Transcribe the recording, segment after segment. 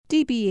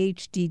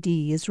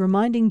DBHDD is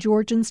reminding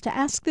Georgians to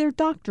ask their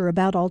doctor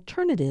about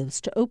alternatives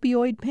to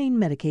opioid pain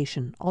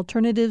medication.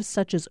 Alternatives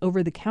such as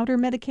over-the-counter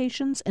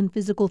medications and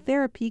physical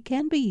therapy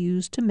can be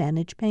used to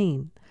manage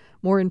pain.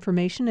 More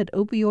information at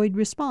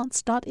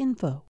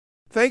opioidresponse.info.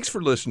 Thanks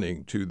for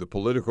listening to the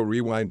Political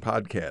Rewind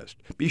podcast.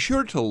 Be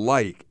sure to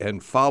like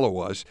and follow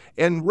us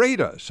and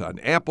rate us on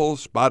Apple,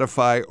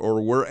 Spotify,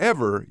 or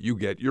wherever you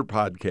get your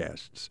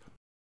podcasts.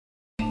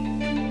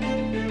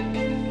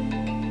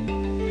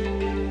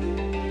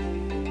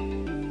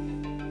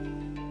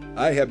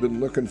 I have been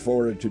looking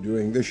forward to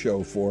doing this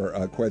show for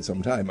quite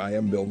some time. I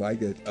am Bill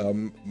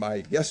Nigut.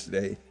 My guest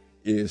today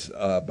is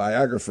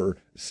biographer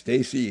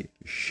Stacy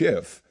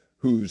Schiff,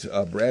 whose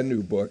brand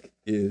new book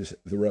is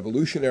The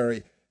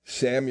Revolutionary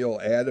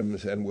Samuel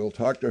Adams, and we'll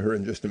talk to her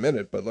in just a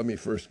minute, but let me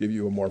first give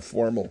you a more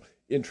formal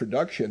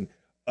introduction.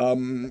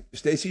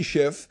 Stacy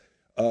Schiff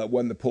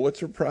won the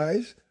Pulitzer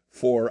Prize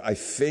for, I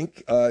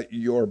think,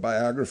 your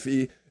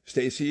biography,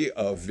 Stacy,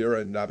 of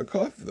Vera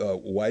Nabokov, the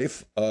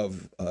wife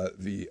of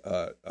the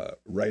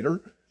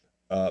writer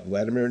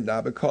Vladimir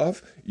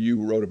Nabokov.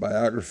 You wrote a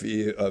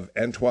biography of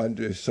Antoine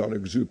de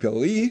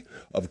Saint-Exupéry,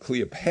 of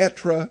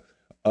Cleopatra,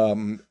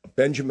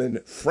 Benjamin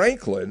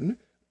Franklin,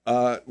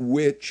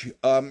 which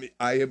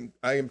I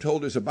am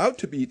told is about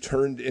to be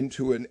turned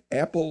into an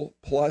Apple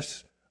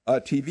Plus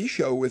TV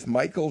show with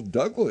Michael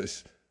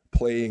Douglas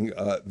playing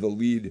the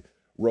lead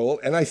role.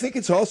 And I think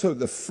it's also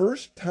the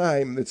first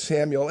time that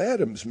Samuel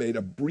Adams made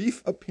a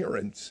brief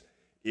appearance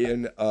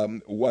in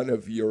one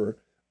of your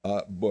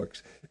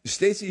books.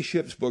 Stacy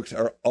Schiff's books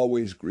are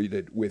always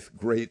greeted with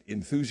great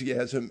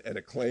enthusiasm and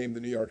acclaim. The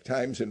New York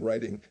Times, in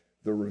writing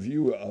the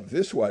review of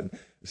this one,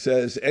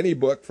 says any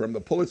book from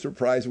the Pulitzer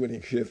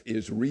Prize-winning Schiff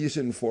is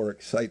reason for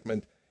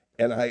excitement,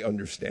 and I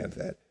understand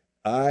that.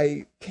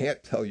 I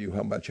can't tell you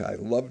how much I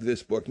loved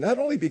this book, not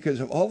only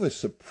because of all the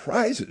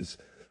surprises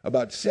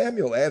about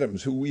Samuel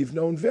Adams, who we've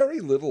known very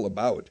little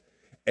about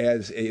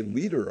as a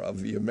leader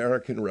of the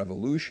American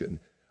Revolution,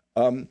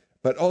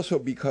 but also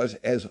because,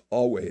 as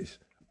always,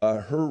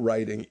 her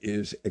writing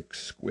is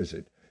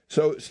exquisite.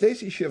 So,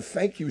 Stacy Schiff,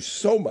 thank you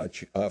so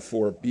much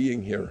for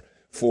being here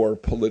for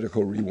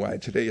Political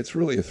Rewind today. It's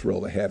really a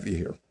thrill to have you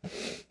here.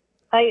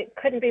 I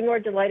couldn't be more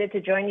delighted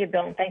to join you,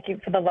 Bill, and thank you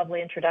for the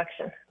lovely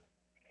introduction.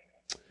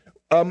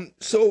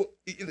 So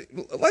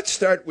let's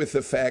start with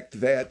the fact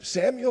that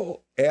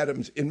Samuel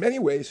Adams, in many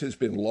ways, has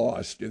been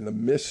lost in the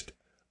mist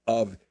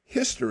of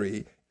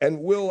history, and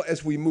we'll,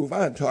 as we move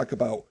on, talk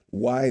about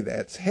why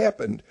that's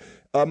happened.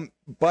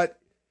 But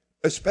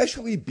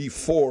especially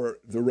before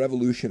the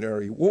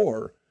Revolutionary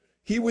War,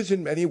 he was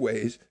in many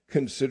ways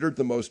considered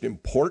the most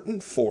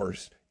important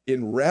force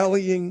in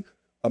rallying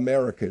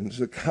Americans,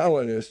 the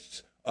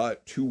colonists,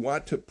 to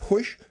want to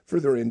push for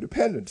their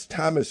independence.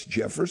 Thomas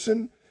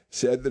Jefferson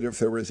said that if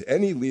there was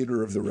any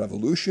leader of the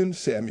revolution,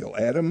 Samuel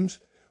Adams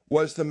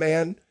was the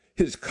man.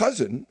 His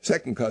cousin,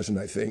 second cousin,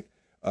 I think,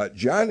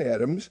 John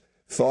Adams,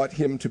 thought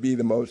him to be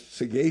the most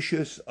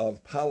sagacious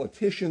of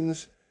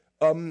politicians.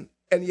 And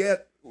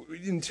yet,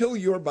 until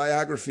your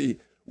biography,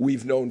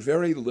 we've known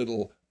very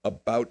little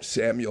about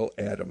Samuel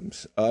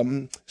Adams.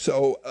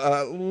 So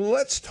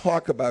let's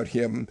talk about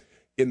him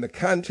in the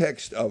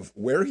context of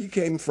where he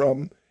came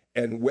from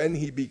and when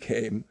he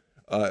became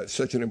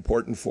such an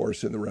important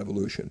force in the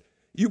revolution.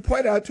 You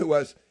point out to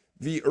us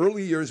the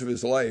early years of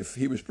his life,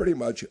 he was pretty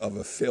much of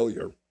a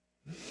failure.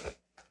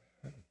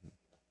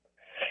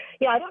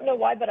 Yeah, I don't know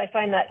why, but I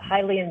find that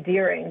highly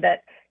endearing,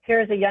 that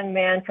here is a young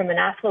man from an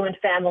affluent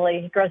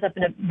family. He grows up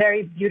in a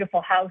very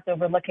beautiful house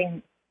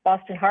overlooking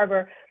Boston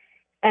Harbor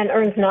and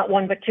earns not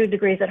one but 2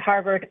 degrees at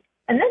Harvard,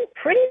 and then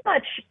pretty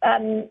much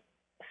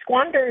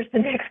squanders the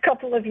next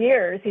couple of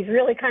years. He's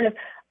really kind of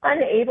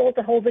unable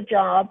to hold a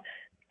job.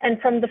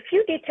 And from the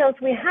few details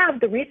we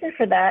have, the reason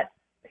for that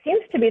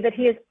seems to be that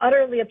he is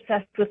utterly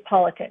obsessed with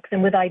politics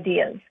and with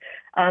ideas.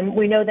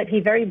 We know that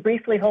he very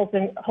briefly holds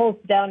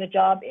down a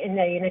job in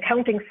an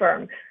accounting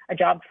firm, a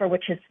job for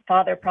which his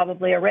father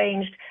probably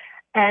arranged.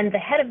 And the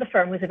head of the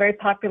firm was a very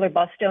popular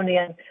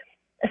Bostonian,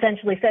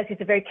 essentially says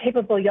he's a very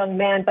capable young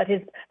man, but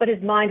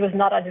his mind was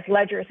not on his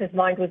ledgers, his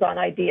mind was on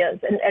ideas,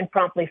 and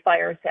promptly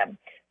fires him.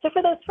 So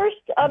for those first,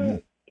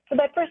 for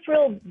that first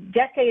real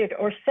decade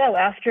or so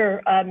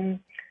after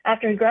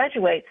he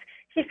graduates,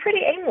 he's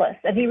pretty aimless,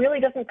 and he really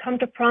doesn't come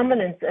to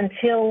prominence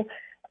until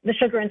the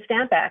Sugar and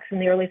Stamp Acts in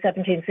the early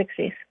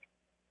 1760s.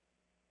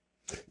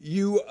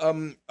 You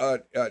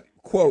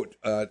quote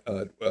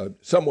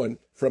someone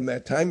from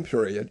that time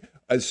period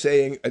as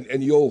saying,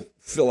 and you'll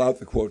fill out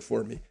the quote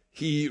for me,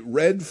 he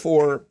read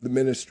for the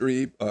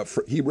ministry,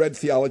 he read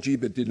theology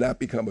but did not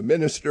become a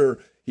minister.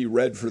 He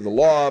read for the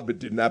law but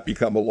did not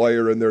become a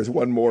lawyer. And there's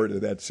one more to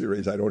that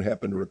series. I don't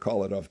happen to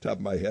recall it off the top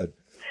of my head.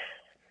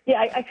 Yeah,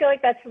 I feel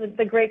like that's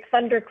the great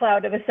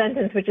thundercloud of a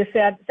sentence, which is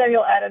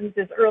Samuel Adams'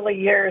 early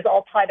years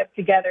all tied up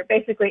together,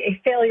 basically a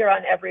failure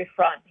on every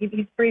front. He's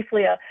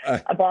briefly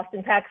a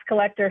Boston tax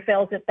collector,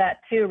 fails at that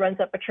too, runs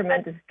up a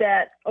tremendous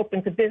debt,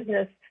 opens a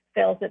business,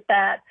 fails at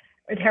that,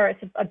 inherits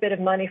a bit of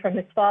money from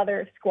his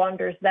father,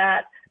 squanders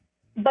that,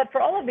 But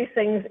for all of these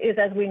things is,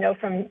 as we know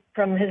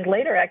from his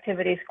later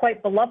activities,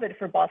 quite beloved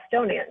for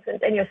Bostonians. And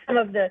some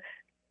of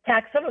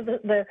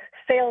the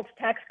failed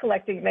tax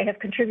collecting may have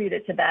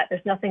contributed to that.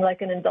 There's nothing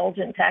like an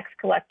indulgent tax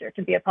collector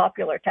to be a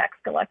popular tax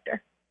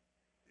collector.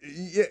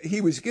 Yeah,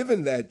 he was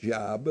given that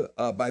job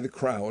by the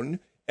Crown.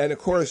 And of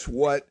course,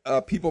 what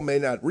people may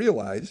not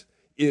realize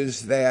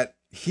is that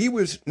he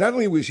was, not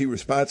only was he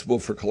responsible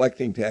for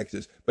collecting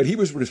taxes, but he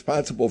was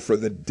responsible for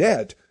the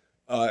debt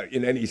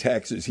in any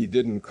taxes he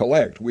didn't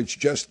collect, which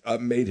just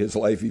made his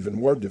life even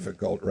more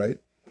difficult, right?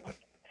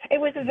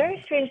 It was a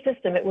very strange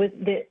system. It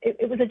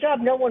was a job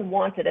no one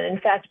wanted, and in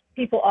fact,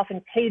 people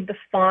often paid the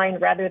fine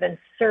rather than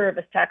serve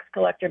as tax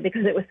collector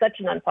because it was such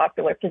an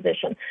unpopular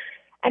position.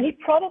 And he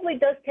probably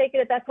does take it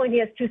at that point. He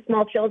has two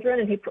small children,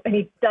 and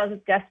he does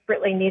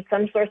desperately need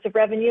some source of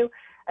revenue.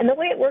 And the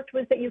way it worked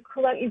was that you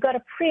got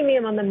a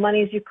premium on the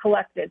monies you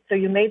collected, so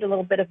you made a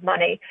little bit of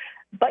money.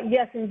 But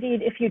yes,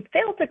 indeed, if you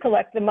failed to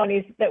collect the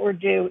monies that were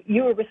due,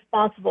 you were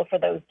responsible for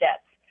those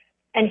debts.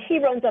 And he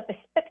runs up a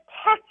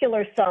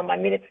spectacular sum. I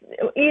mean, it's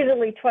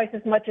easily twice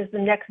as much as the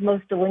next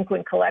most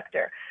delinquent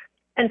collector.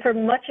 And for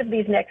much of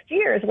these next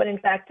years, when in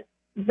fact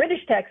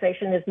British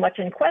taxation is much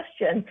in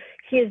question,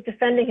 he is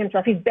defending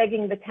himself. He's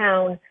begging the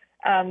town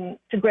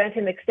to grant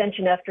him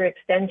extension after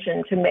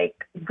extension to make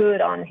good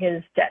on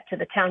his debt to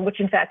the town, which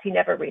in fact he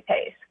never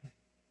repays.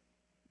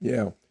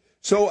 Yeah.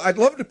 So I'd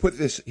love to put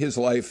his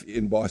life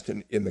in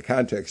Boston in the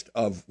context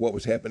of what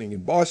was happening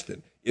in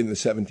Boston in the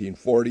 1740s,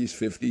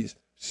 50s,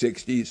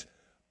 60s.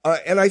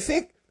 And I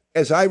think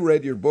as I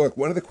read your book,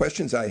 one of the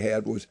questions I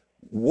had was,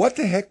 what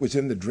the heck was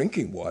in the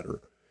drinking water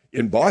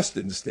in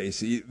Boston,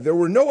 Stacey? There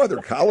were no other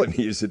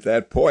colonies at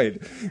that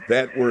point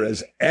that were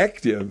as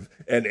active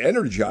and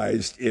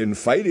energized in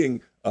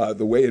fighting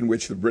the way in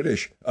which the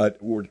British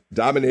were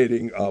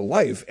dominating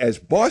life as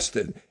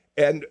Boston.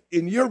 And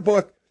in your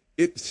book,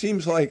 it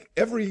seems like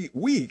every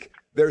week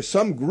there's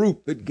some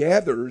group that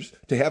gathers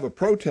to have a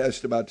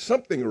protest about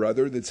something or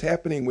other that's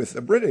happening with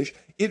the British.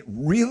 It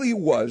really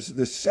was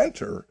the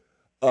center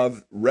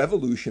of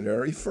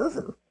revolutionary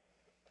fervor.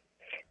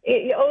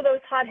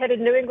 Those hot-headed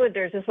New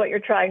Englanders is what you're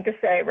trying to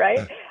say,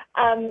 right?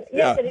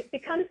 Yes, and it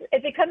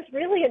becomes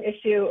really an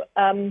issue.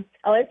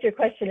 I'll answer your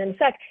question in a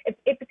sec.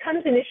 It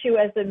becomes an issue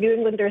as the New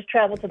Englanders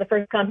travel to the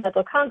First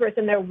Continental Congress,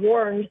 and they're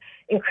warned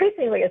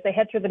increasingly as they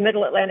head through the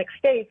Middle Atlantic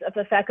states of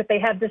the fact that they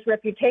have this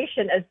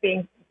reputation as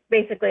being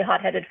basically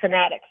hot-headed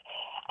fanatics.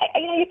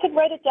 You could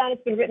write it down.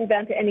 It's been written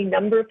down to any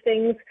number of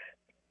things.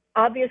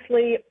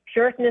 Obviously,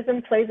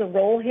 Puritanism plays a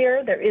role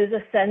here. There is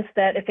a sense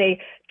that if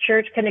a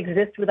church can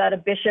exist without a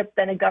bishop,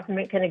 then a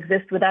government can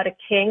exist without a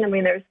king. I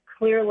mean, there's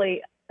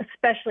clearly,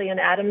 especially in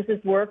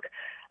Adams's work,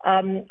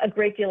 a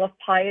great deal of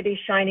piety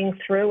shining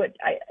through.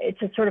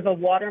 It's a sort of a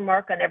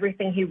watermark on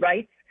everything he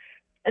writes.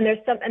 And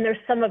there's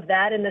some of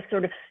that in this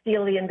sort of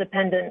steely,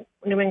 independent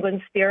New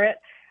England spirit.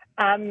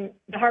 The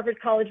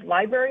Harvard College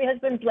Library has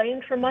been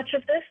blamed for much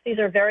of this. These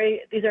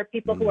are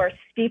people who are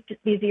steeped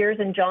these years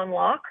in John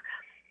Locke,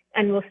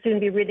 and will soon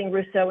be reading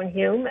Rousseau and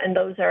Hume, and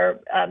those are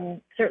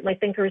certainly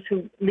thinkers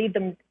who lead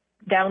them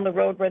down the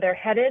road where they're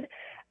headed.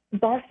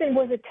 Boston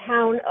was a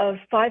town of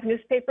 6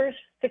 newspapers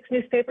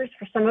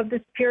for some of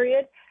this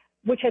period,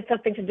 which had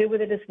something to do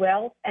with it as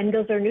well. And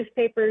those are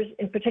newspapers,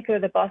 in particular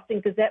the Boston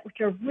Gazette,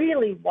 which are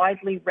really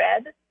widely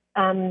read.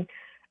 And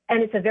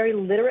it's a very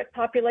literate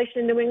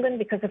population in New England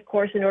because, of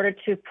course, in order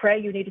to pray,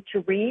 you needed to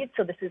read.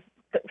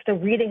 So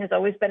reading has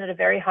always been at a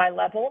very high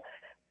level.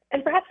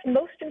 And perhaps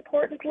most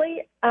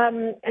importantly,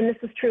 and this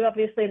is true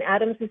obviously in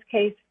Adams's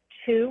case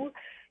too,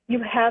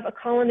 you have a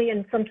colony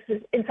in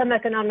some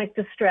economic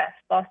distress.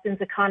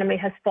 Boston's economy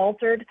has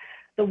faltered.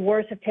 The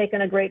wars have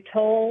taken a great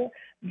toll.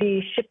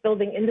 The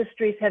shipbuilding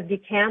industries have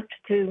decamped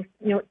to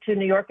New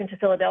York and to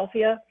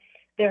Philadelphia.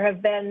 There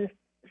have been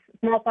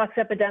smallpox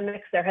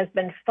epidemics. There has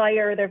been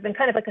fire. There have been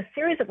kind of like a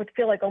series of what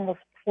feel like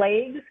almost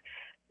plagues.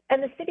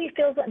 And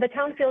the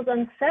town feels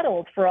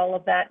unsettled for all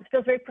of that. It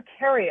feels very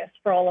precarious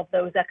for all of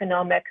those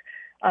economic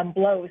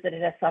blows that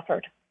it has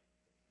suffered.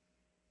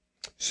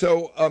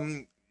 So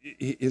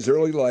his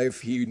early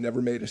life, he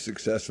never made a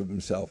success of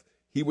himself.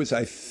 He was,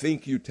 I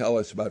think you tell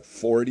us, about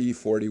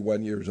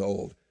 41 years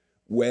old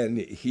when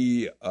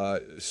he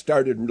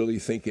started really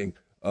thinking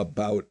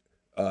about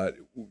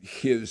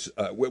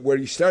where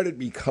he started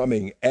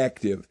becoming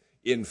active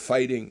in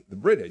fighting the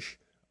British,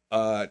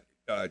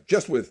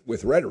 just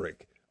with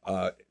rhetoric.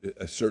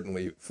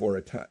 Certainly for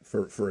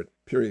a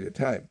period of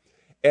time.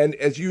 And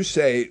as you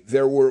say,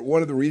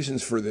 one of the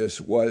reasons for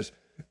this was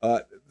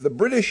the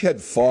British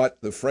had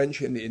fought the French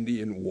and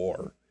Indian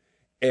War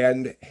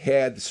and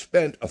had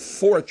spent a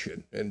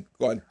fortune and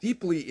gone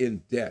deeply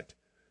in debt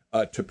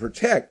to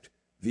protect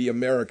the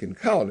American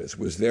colonists,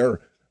 was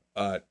their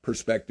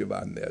perspective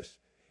on this.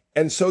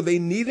 And so they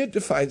needed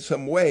to find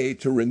some way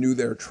to renew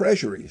their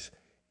treasuries.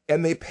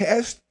 And they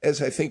passed,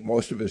 as I think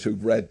most of us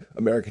who've read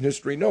American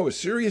history know, a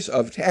series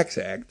of tax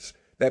acts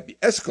that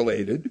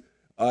escalated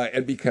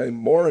and became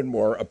more and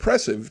more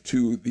oppressive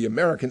to the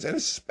Americans, and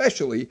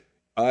especially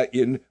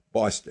in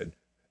Boston.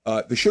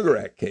 The Sugar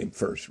Act came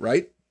first,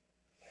 right?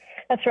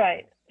 That's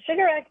right.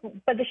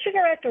 the Sugar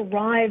Act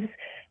arrives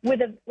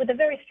with a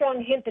very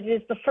strong hint that it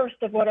is the first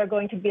of what are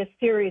going to be a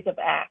series of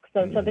acts.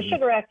 So the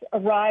Sugar Act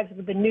arrives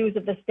with the news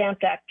of the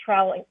Stamp Act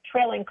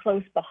trailing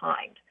close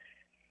behind.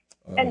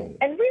 And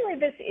really,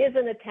 this is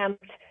an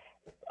attempt.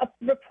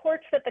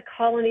 Reports that the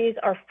colonies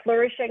are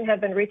flourishing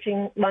have been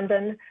reaching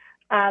London.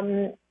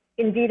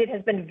 Indeed, it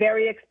has been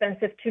very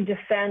expensive to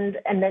defend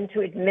and then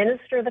to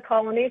administer the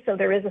colonies. So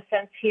there is a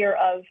sense here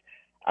of,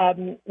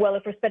 well,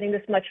 if we're spending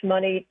this much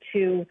money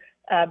to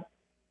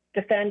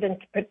defend and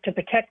to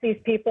protect these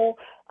people,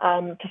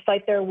 to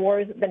fight their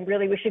wars, then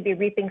really we should be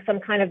reaping some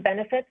kind of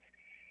benefits.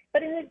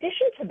 But in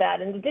addition to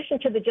that, in addition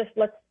to the just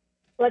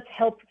let's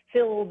help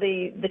fill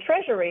the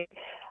treasury,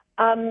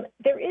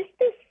 there is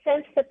this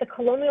sense that the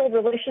colonial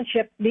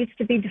relationship needs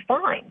to be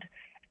defined.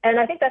 And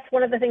I think that's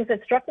one of the things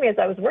that struck me as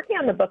I was working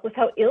on the book was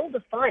how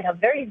ill-defined, how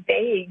very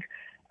vague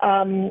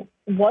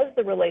was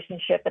the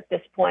relationship at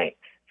this point.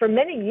 For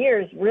many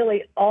years,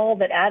 really all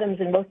that Adams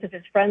and most of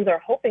his friends are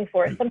hoping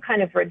for is some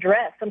kind of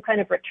redress, some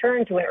kind of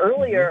return to an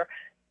earlier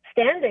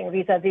standing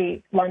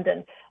vis-a-vis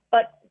London.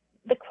 But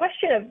the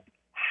question of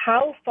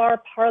how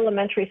far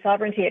parliamentary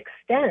sovereignty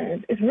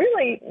extends is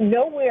really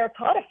nowhere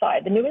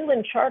codified. The New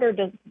England Charter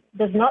does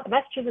not, the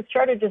Massachusetts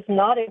Charter does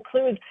not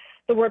include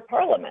the word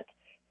parliament.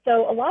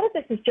 So a lot of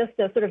this is just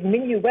a sort of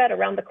minuet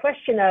around the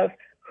question of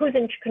who's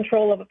in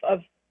control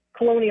of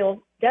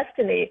colonial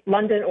destiny,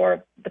 London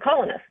or the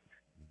colonists.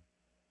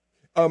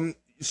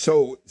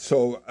 So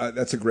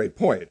that's a great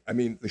point. I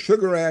mean, the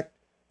Sugar Act,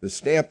 the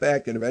Stamp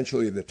Act, and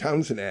eventually the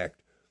Townshend Act,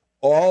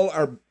 all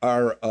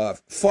are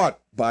fought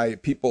by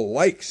people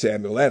like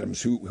Samuel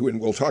Adams, who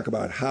and we'll talk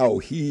about how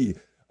he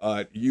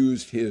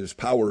used his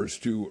powers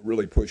to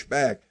really push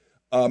back,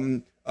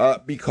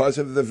 because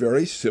of the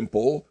very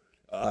simple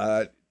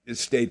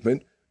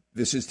statement: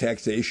 this is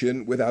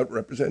taxation without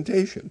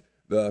representation.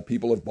 The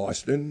people of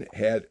Boston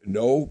had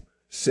no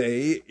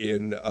say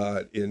in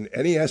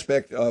any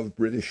aspect of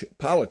British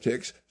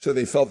politics, so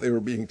they felt they were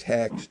being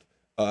taxed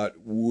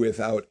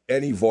without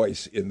any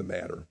voice in the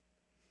matter.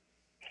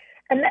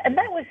 And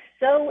that was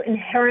so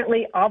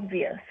inherently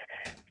obvious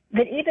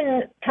that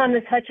even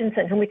Thomas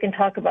Hutchinson, whom we can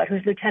talk about,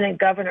 who's lieutenant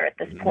governor at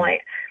this point,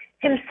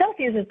 himself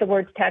uses the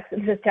words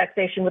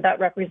taxation without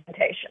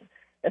representation.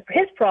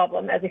 His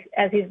problem as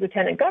he's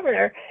lieutenant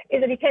governor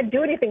is that he can't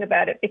do anything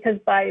about it because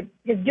by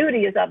his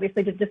duty is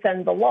obviously to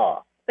defend the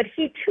law. But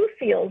he too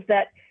feels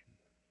that,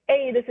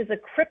 A, this is a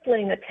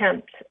crippling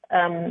attempt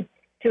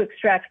to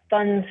extract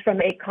funds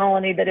from a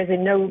colony that is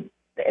in no,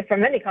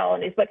 from many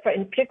colonies, but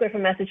in particular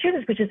from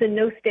Massachusetts, which is in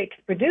no state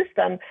to produce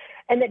them,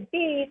 and that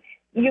B,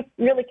 you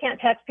really can't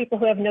tax people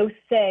who have no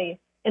say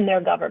in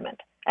their government.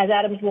 As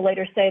Adams will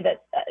later say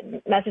that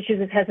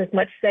Massachusetts has as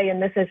much say in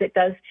this as it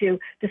does to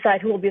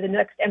decide who will be the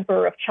next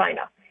emperor of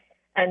China.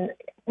 And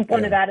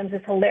one of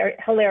Adams's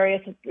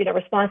hilarious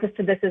responses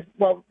to this is,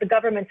 well, the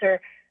governments are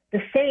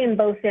the same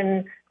both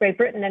in Great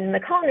Britain and in the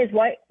colonies.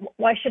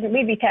 Why shouldn't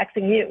we be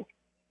taxing you?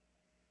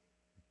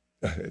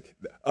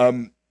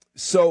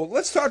 So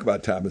let's talk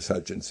about Thomas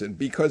Hutchinson,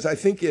 because I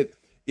think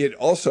it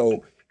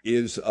also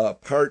is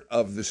part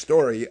of the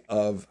story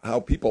of how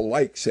people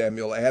like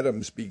Samuel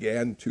Adams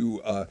began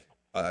to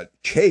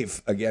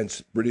chafe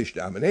against British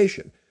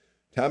domination.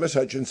 Thomas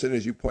Hutchinson,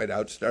 as you point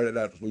out, started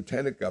out as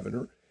lieutenant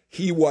governor.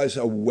 He was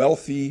a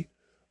wealthy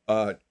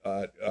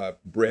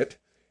Brit,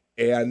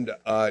 and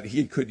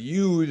he could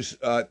use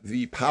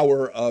the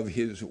power of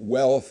his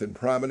wealth and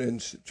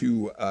prominence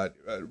to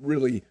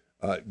really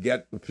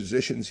get the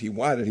positions he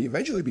wanted. He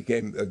eventually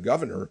became a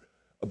governor,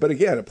 but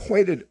again,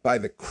 appointed by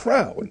the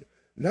crown,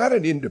 not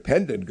an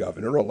independent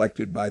governor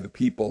elected by the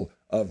people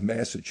of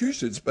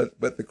Massachusetts, but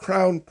the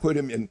crown put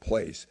him in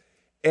place.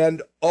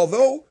 And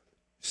although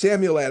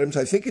Samuel Adams,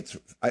 I think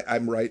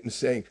I'm right in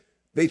saying,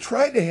 they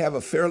tried to have a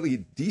fairly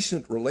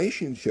decent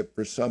relationship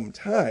for some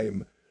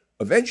time,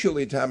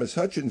 eventually Thomas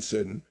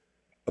Hutchinson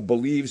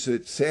believes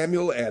that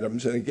Samuel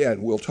Adams, and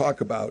again, we'll talk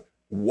about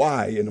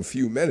why in a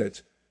few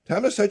minutes,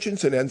 Thomas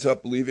Hutchinson ends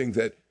up believing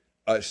that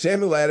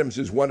Samuel Adams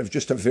is one of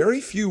just a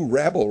very few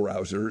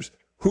rabble-rousers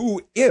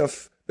who,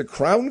 if the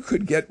crown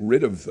could get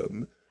rid of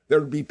them, there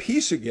would be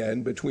peace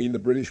again between the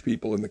British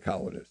people and the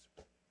colonists.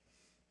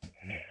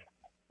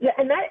 Yeah,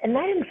 and that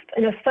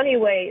in a funny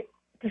way,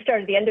 to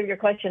start at the end of your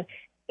question,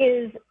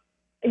 is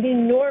an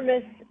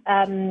enormous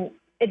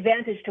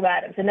advantage to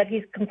Adams, in that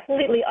he's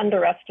completely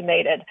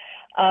underestimated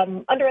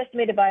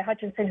by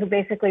Hutchinson, who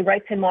basically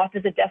writes him off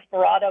as a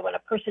desperado and a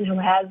person who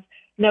has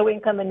no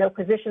income and no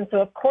position.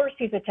 So of course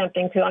he's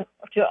attempting to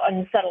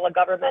unsettle a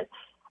government,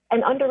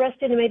 and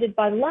underestimated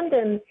by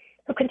London,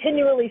 who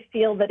continually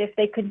feel that if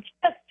they could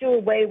just do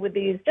away with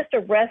these, just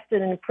arrest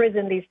and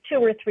imprison these 2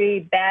 or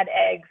 3 bad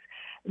eggs,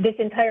 this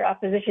entire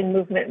opposition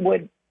movement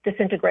would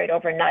disintegrate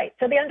overnight.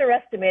 So the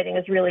underestimating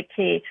is really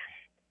key.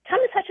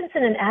 Thomas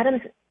Hutchinson and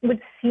Adams would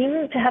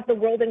seem to have the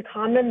world in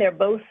common. They're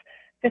both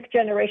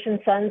fifth-generation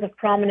sons of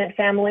prominent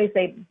families.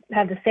 They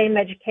have the same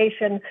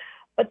education,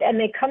 and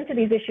they come to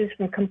these issues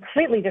from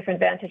completely different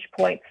vantage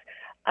points,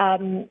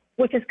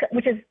 which is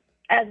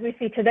as we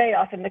see today,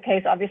 often the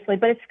case, obviously,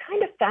 but it's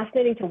kind of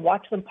fascinating to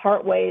watch them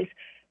part ways.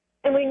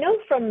 And we know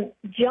from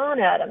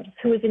John Adams,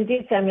 who is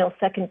indeed Samuel's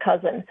second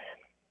cousin,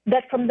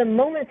 that from the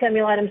moment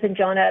Samuel Adams and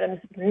John Adams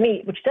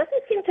meet, which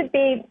doesn't seem to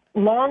be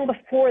long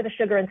before the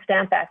Sugar and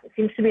Stamp Act, it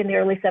seems to be in the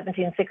early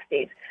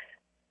 1760s,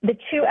 the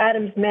two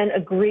Adams men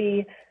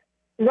agree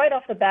right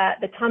off the bat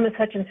that Thomas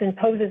Hutchinson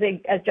poses,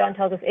 as John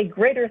tells us, a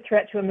greater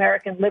threat to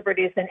American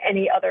liberties than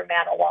any other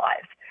man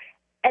alive.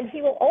 And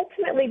he will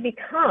ultimately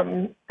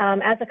become,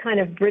 as a kind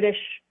of British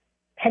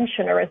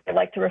pensioner, as they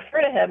like to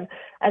refer to him,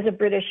 as a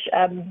British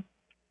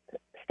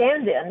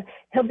stand-in,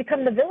 he'll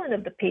become the villain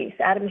of the piece.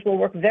 Adams will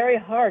work very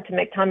hard to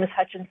make Thomas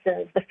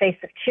Hutchinson the face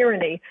of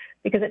tyranny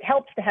because it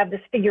helps to have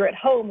this figure at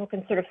home who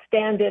can sort of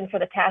stand in for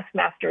the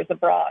taskmasters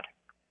abroad.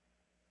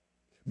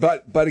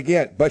 But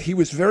he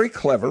was very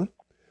clever.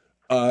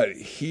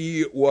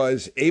 He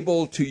was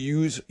able to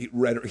use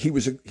rhetoric.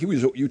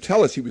 You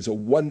tell us he was a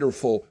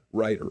wonderful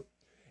writer.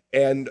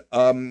 And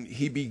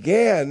he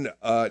began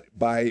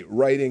by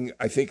writing,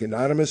 I think,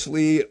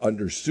 anonymously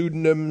under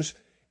pseudonyms.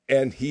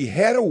 And he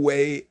had a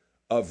way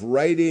of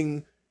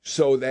writing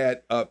so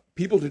that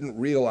people didn't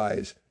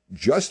realize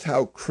just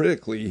how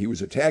critically he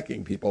was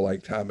attacking people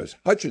like Thomas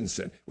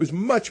Hutchinson. It was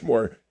much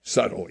more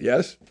subtle,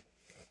 yes?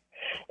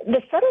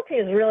 The subtlety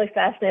is really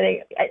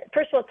fascinating.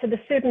 First of all, to the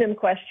pseudonym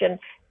question,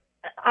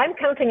 I'm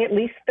counting at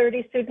least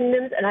 30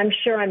 pseudonyms, and I'm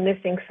sure I'm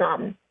missing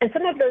some. And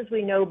some of those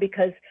we know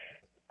because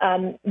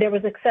there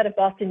was a set of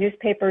Boston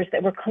newspapers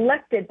that were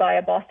collected by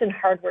a Boston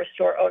hardware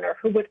store owner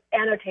who would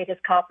annotate his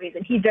copies,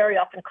 and he very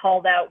often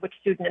called out which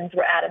pseudonyms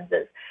were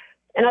Adams's.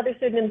 And other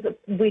pseudonyms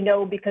we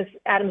know because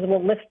Adams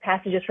will list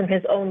passages from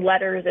his own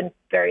letters and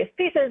various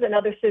pieces, and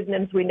other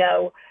pseudonyms we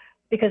know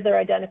because they're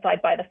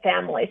identified by the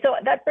family. So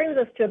that brings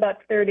us to about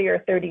 30 or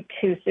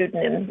 32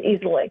 pseudonyms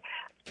easily.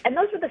 And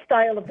those were the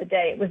style of the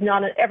day. It was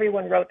not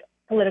everyone wrote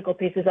political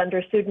pieces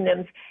under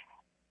pseudonyms.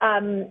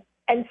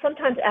 And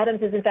sometimes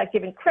Adams is, in fact,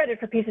 given credit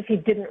for pieces he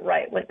didn't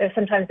write.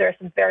 Sometimes there are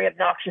some very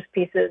obnoxious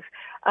pieces,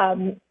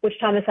 which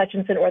Thomas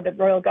Hutchinson or the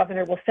royal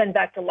governor will send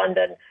back to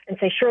London and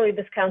say, surely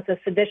this counts as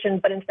sedition,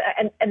 but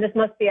and this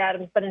must be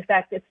Adams, but in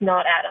fact, it's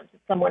not Adams.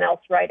 It's someone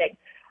else writing.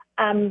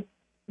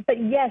 But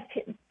yes,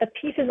 the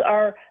pieces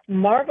are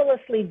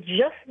marvelously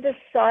just this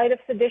side of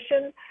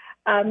sedition,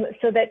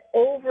 so that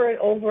over and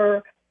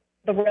over,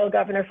 the royal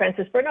governor,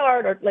 Francis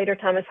Bernard, or later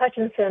Thomas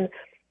Hutchinson,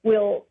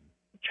 will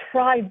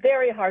try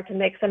very hard to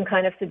make some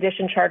kind of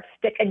sedition charge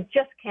stick and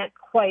just can't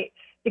quite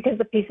because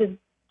the pieces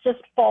just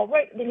fall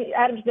right.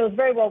 Adams knows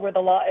very well where the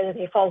law is.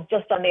 He falls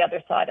just on the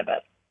other side of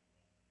it.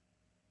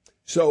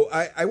 So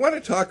I want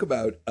to talk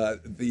about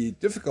the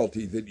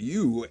difficulty that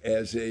you,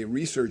 as a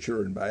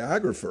researcher and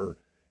biographer,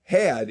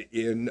 had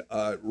in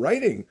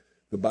writing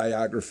the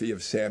biography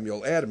of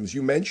Samuel Adams.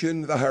 You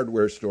mentioned the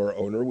hardware store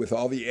owner with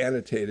all the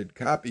annotated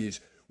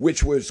copies,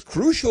 which was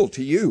crucial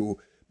to you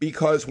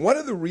because one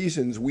of the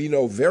reasons we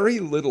know very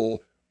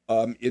little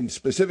in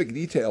specific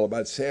detail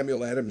about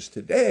Samuel Adams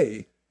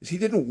today is he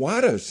didn't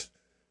want us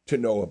to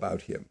know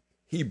about him.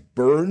 He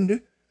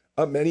burned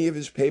many of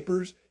his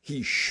papers.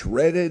 He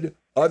shredded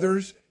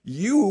others.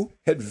 You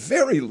had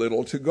very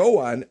little to go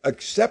on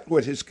except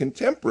what his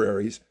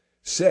contemporaries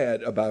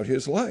said about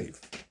his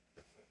life.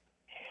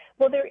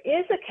 Well, there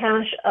is a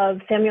cache of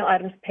Samuel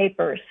Adams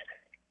papers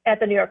at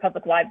the New York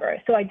Public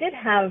Library. So I did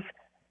have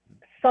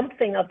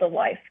something of the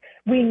life.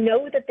 We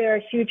know that there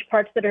are huge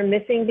parts that are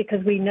missing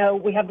because we know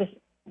we have this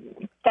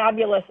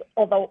fabulous,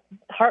 although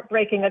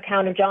heartbreaking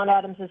account of John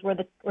Adams's where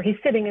he's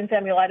sitting in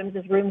Samuel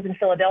Adams's rooms in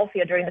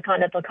Philadelphia during the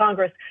Continental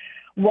Congress,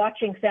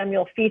 watching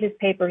Samuel feed his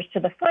papers to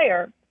the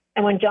fire.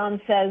 And when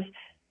John says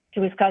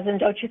to his cousin,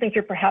 "Don't you think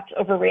you're perhaps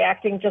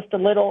overreacting just a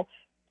little?"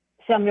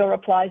 Samuel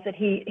replies that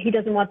he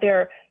doesn't want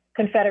their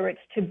Confederates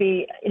to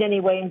be in any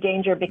way in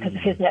danger because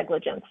of his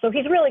negligence. So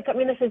he's really,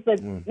 this is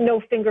the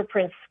no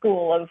fingerprint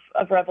school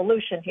of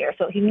revolution here.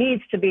 So he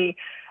needs to be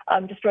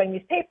destroying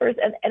these papers.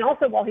 And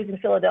also while he's in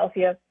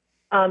Philadelphia,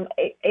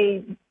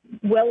 a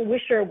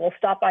well-wisher will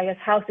stop by his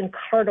house and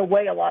cart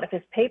away a lot of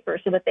his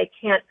papers so that they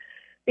can't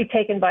be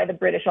taken by the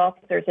British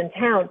officers in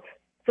town.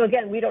 So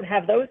again, we don't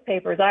have those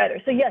papers either.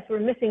 So yes,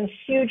 we're missing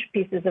huge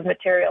pieces of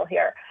material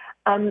here.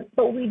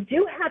 But we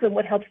do have, and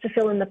what helps to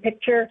fill in the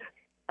picture,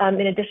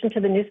 in addition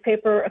to the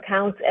newspaper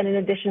accounts and in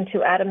addition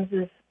to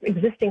Adams's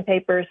existing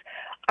papers,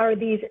 are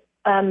these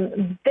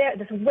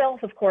this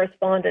wealth of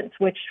correspondence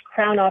which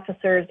Crown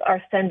officers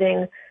are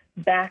sending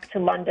back to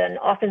London,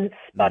 often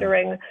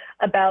sputtering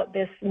about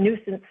this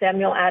nuisance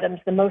Samuel Adams,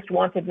 the most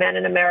wanted man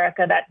in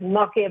America, that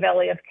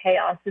Machiavelli of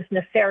chaos, this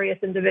nefarious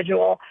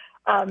individual,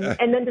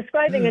 and then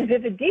describing in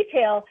vivid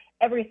detail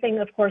everything,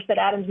 of course, that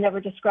Adams never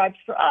describes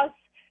for us,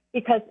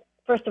 because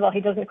first of all,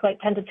 he doesn't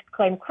tend to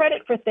claim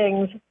credit for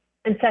things.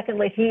 And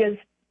secondly, he is,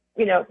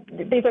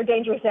 these are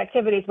dangerous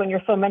activities. When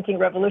you're fomenting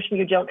revolution,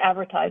 you don't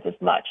advertise as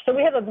much. So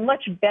we have a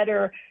much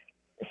better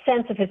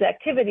sense of his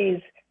activities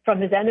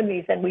from his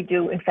enemies than we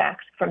do, in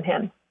fact, from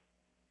him.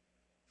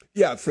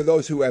 Yeah, for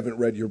those who haven't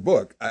read your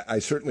book, I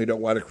certainly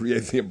don't want to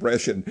create the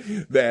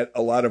impression that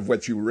a lot of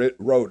what you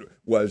wrote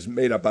was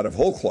made up out of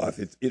whole cloth.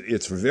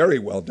 It's very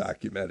well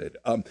documented.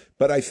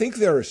 But I think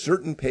there are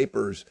certain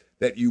papers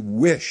that you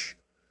wish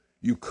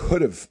you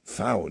could have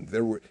found.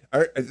 There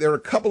are a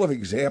couple of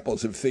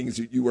examples of things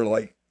that you were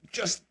like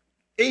just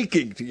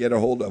aching to get a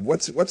hold of.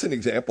 What's an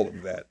example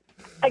of that?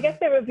 I guess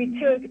there would be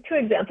two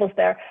examples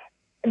there.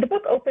 The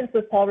book opens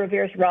with Paul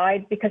Revere's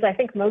ride because I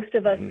think most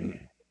of us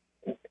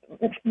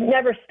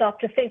never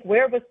stopped to think,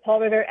 where was Paul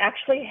Revere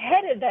actually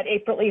headed that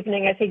April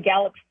evening as he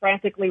galloped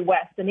frantically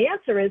west? And the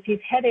answer is he's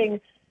heading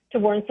to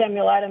warn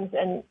Samuel Adams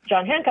and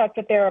John Hancock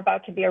that they're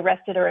about to be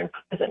arrested or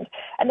imprisoned.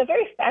 And the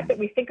very fact that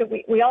we think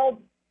we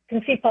all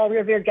can see Paul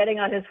Revere getting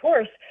on his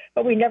horse,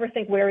 but we never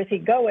think, where is he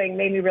going,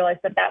 made me realize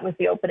that that was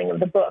the opening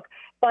of the book.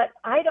 But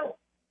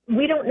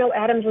we don't know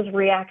Adams's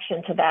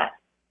reaction to that.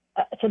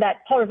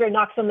 Paul Revere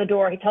knocks on the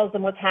door. He tells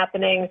them what's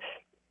happening.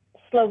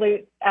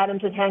 Slowly,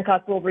 Adams and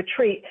Hancock will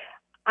retreat.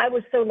 I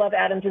would so love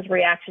Adams's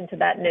reaction to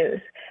that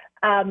news.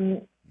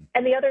 And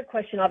the other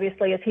question,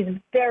 obviously, is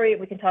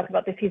we can talk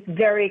about this, he's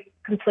very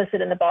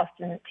complicit in the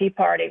Boston Tea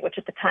Party, which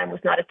at the time was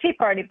not a tea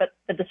party, but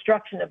the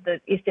destruction of the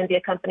East India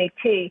Company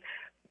tea.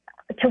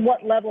 To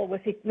what level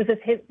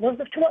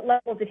to what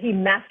level did he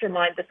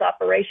mastermind this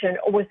operation,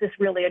 or was this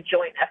really a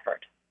joint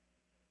effort?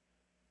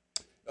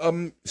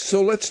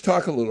 So let's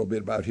talk a little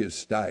bit about his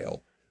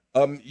style.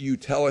 You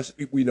tell us,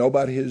 we know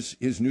about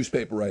his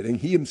newspaper writing.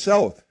 He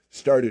himself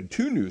started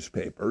 2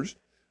 newspapers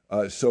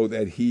so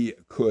that he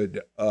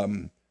could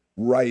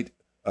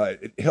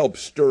help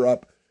stir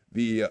up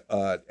the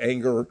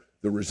anger,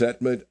 the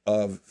resentment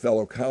of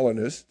fellow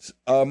colonists.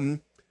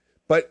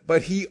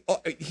 But he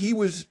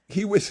was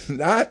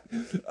not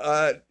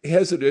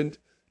hesitant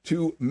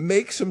to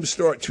make some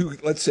story, to,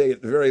 let's say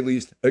at the very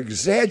least,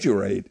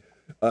 exaggerate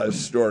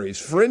stories.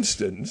 For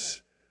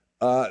instance,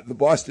 the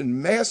Boston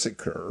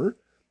Massacre,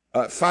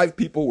 5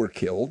 people were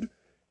killed.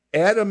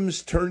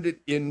 Adams turned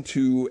it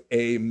into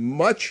a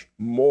much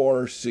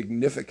more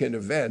significant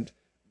event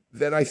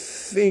than I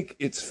think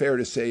it's fair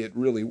to say it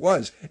really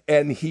was.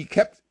 And he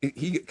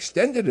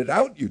extended it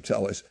out, you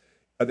tell us.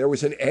 There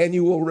was an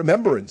annual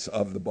remembrance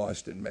of the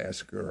Boston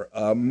Massacre.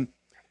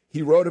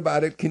 He wrote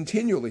about it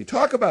continually.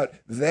 Talk about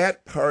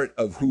that part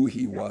of who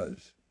he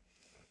was.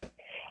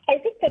 I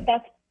think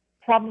that's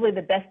probably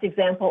the best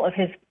example of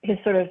his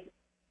sort of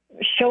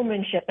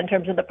showmanship in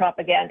terms of the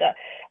propaganda.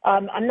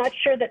 I'm not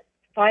sure that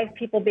 5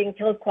 people being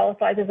killed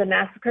qualifies as a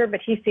massacre,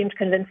 but he seems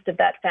convinced of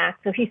that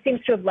fact. So he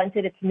seems to have lent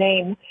it its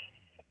name.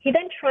 He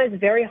then tries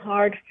very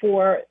hard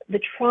for the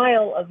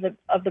trial of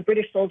the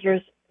British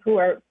soldiers who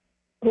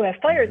have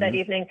fired that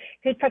evening.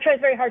 He tries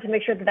very hard to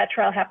make sure that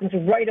trial happens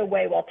right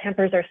away while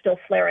tempers are still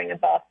flaring in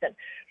Boston.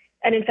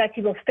 And in fact,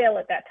 he will fail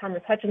at that.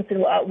 Thomas Hutchinson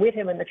will outwit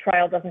him, and the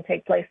trial doesn't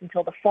take place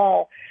until the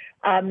fall.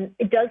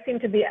 It does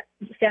seem to be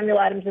Samuel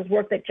Adams's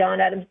work that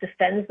John Adams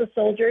defends the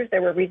soldiers.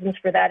 There were reasons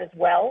for that as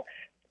well.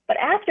 But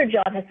after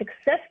John has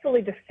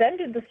successfully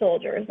defended the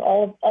soldiers,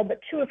 all but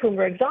 2 of whom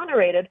were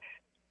exonerated,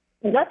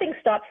 nothing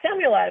stopped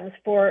Samuel Adams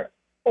for,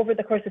 over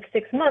the course of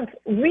 6 months,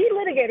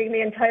 relitigating the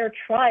entire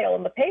trial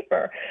in the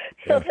paper,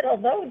 so that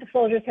although the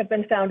soldiers have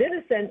been found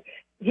innocent,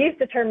 he's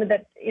determined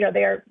that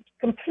they are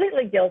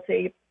completely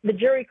guilty. The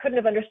jury couldn't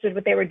have understood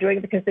what they were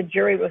doing because the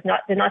jury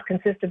did not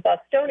consist of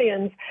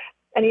Bostonians,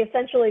 and he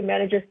essentially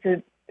manages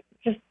to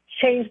just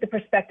change the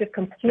perspective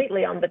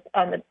completely on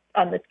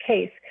the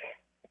case.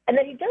 And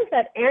then he does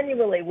that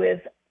annually with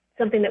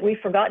something that we've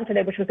forgotten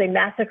today, which was a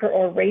massacre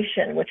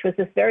oration, which was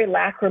this very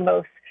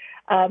lachrymose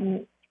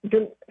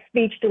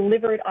speech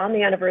delivered on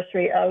the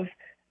anniversary of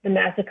the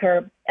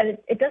massacre. And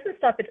it doesn't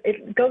stop.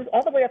 It goes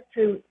all the way up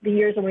to the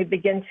years when we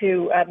begin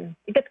to,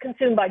 it gets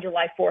consumed by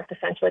July 4th,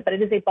 essentially, but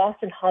it is a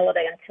Boston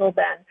holiday until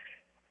then.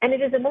 And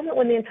it is a moment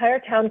when the entire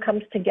town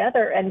comes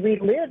together and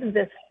relives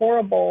this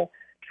horrible,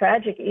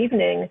 tragic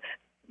evening,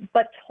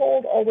 but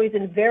told always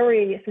in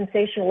very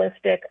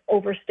sensationalistic,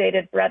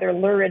 overstated, rather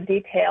lurid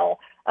detail.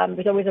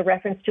 There's always a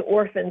reference to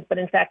orphans, but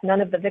in fact, none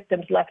of the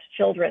victims left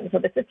children. So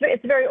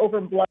it's very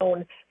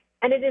overblown.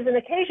 And it is an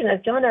occasion, as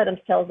John Adams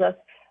tells us,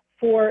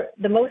 for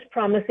the most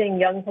promising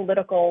young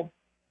political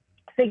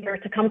figure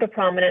to come to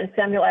prominence.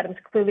 Samuel Adams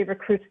clearly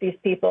recruits these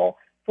people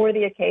for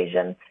the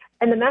occasion.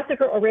 And the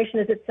massacre oration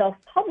is itself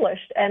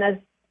published, and as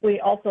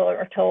we also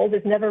are told,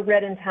 is never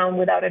read in town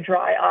without a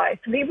dry eye.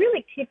 So he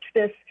really keeps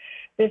this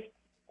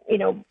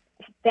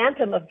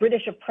phantom of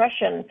British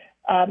oppression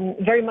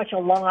very much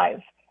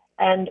alive,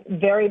 and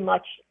very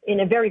much in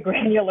a very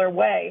granular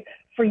way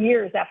for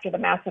years after the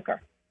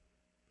massacre.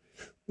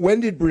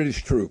 When did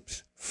British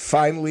troops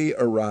finally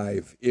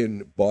arrive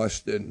in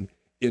Boston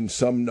in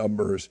some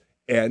numbers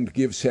and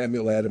give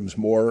Samuel Adams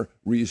more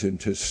reason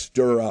to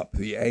stir up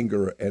the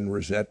anger and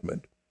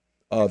resentment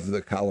of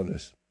the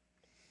colonists?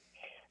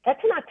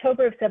 That's in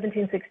October of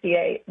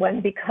 1768,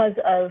 when, because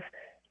of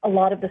a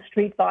lot of the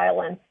street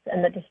violence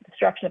and the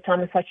destruction of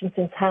Thomas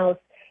Hutchinson's house,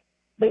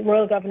 the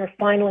royal governor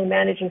finally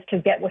manages to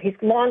get what he's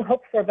long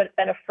hoped for but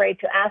been afraid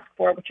to ask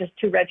for, which is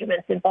 2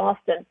 regiments in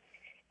Boston.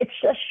 it's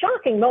a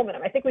shocking moment.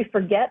 I think we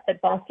forget that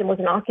Boston was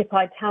an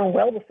occupied town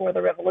well before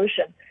the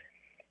Revolution.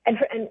 And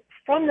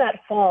from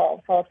that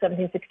fall of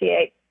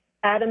 1768,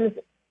 Adams,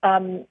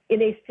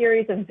 in a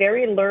series of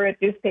very lurid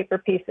newspaper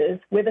pieces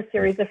with a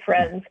series of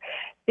friends,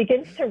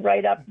 begins to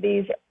write up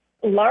these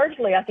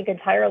largely, I think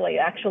entirely,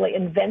 actually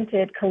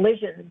invented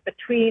collisions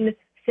between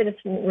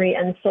citizenry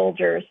and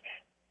soldiers,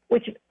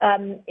 which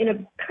in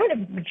a kind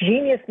of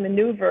genius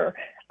maneuver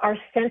are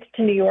sent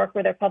to New York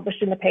where they're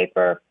published in the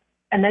paper,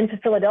 and then to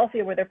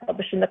Philadelphia where they're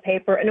published in the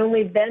paper, and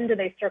only then do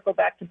they circle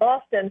back to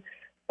Boston,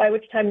 by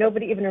which time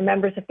nobody even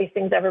remembers if these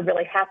things ever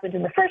really happened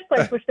in the first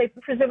place, which they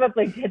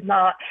presumably did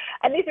not.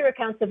 And these are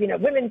accounts of,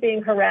 women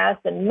being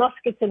harassed and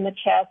muskets in the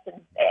chest.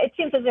 And it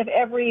seems as if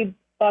every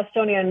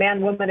Bostonian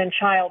man, woman, and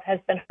child has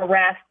been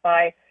harassed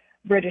by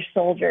British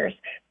soldiers.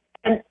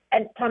 And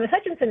Thomas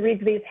Hutchinson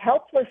reads these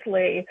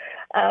helplessly,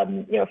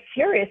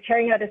 furious,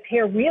 tearing out his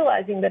hair,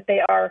 realizing that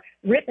they are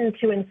written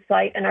to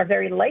incite and are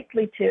very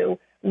likely to,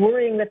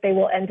 worrying that they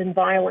will end in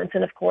violence.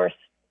 And of course,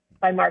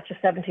 by March of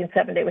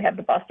 1770, we have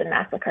the Boston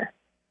Massacre.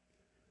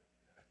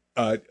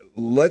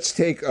 Let's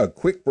take a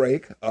quick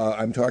break.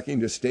 I'm talking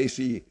to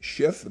Stacy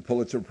Schiff, the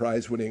Pulitzer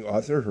Prize-winning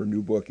author. Her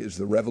new book is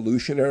The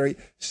Revolutionary,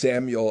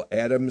 Samuel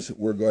Adams.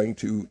 We're going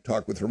to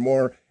talk with her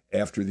more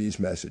after these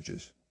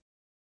messages.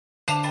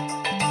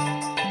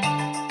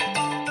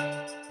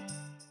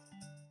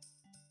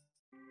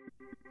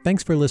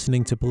 Thanks for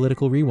listening to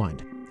Political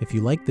Rewind. If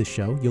you like this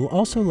show, you'll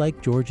also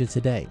like Georgia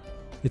Today.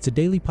 It's a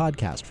daily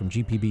podcast from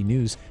GPB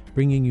News,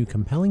 bringing you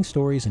compelling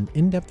stories and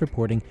in-depth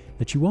reporting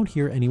that you won't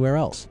hear anywhere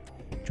else.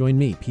 Join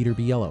me, Peter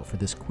Biello, for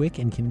this quick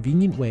and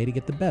convenient way to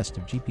get the best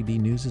of GPB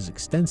News'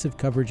 extensive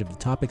coverage of the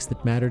topics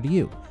that matter to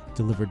you,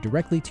 delivered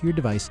directly to your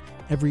device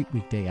every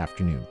weekday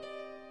afternoon.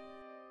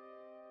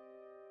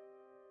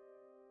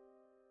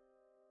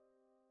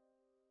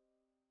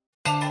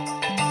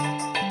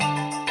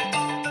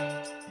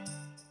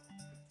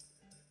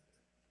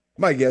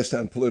 My guest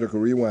on Political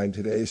Rewind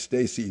today is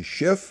Stacy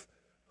Schiff,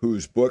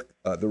 whose book,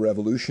 The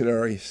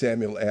Revolutionary,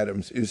 Samuel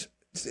Adams,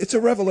 it's a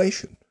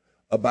revelation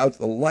about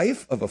the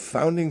life of a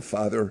founding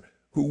father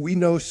who we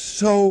know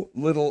so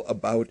little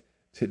about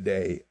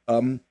today.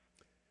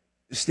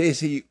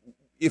 Stacy,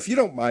 if you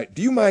don't mind,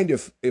 do you mind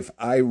if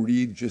I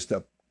read just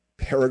a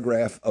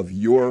paragraph of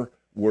your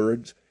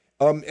words?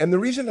 And the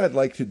reason I'd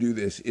like to do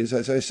this is,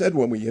 as I said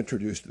when we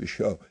introduced the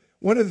show,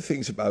 one of the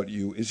things about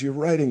you is your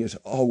writing is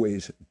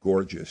always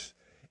gorgeous.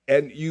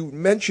 And you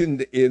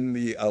mentioned in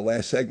the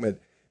last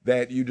segment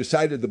that you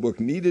decided the book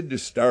needed to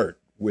start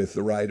with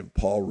the ride of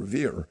Paul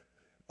Revere.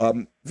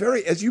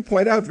 As you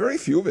point out, very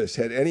few of us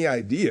had any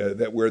idea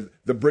that where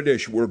the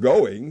British were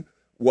going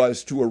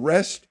was to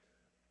arrest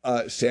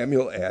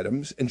Samuel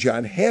Adams and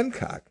John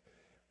Hancock.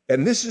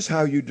 And this is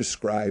how you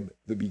describe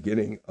the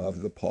beginning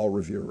of the Paul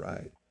Revere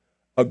ride.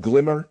 A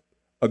glimmer,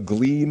 a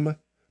gleam,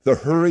 the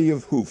hurry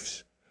of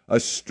hoofs. A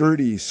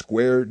sturdy,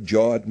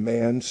 square-jawed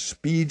man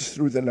speeds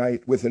through the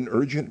night with an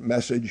urgent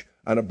message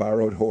on a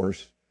borrowed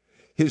horse.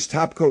 His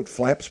topcoat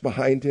flaps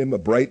behind him, a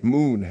bright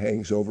moon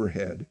hangs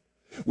overhead.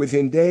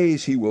 Within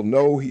days he will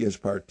know he has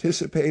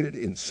participated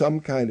in some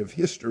kind of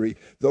history,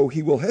 though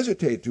he will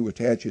hesitate to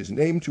attach his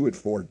name to it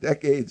for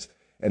decades,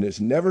 and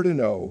is never to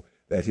know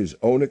that his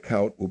own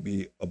account will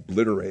be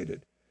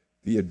obliterated,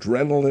 the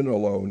adrenaline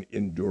alone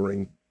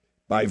enduring,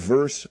 by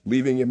verse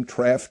leaving him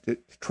trapped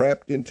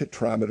in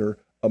tetrameter,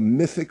 a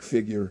mythic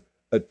figure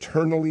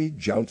eternally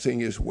jouncing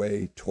his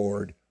way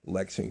toward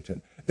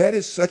Lexington. That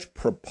is such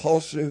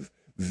propulsive,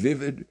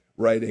 vivid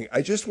writing.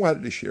 I just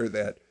wanted to share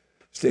that,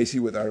 Stacy,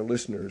 with our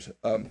listeners,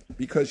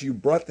 because you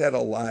brought that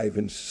alive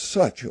in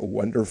such a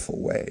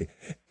wonderful way.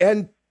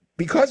 And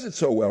because it's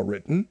so well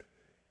written,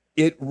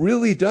 it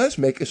really does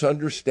make us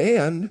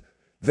understand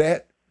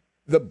that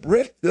the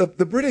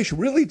British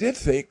really did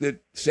think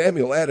that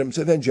Samuel Adams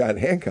and then John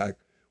Hancock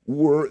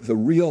were the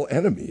real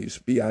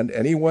enemies beyond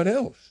anyone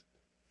else.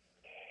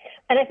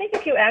 And I think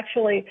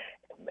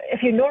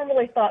if you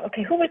normally thought,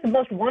 okay, who was the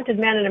most wanted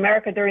man in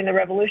America during the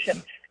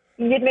Revolution?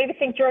 You'd maybe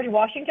think George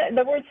Washington.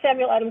 The word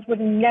Samuel Adams would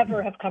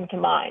never have come to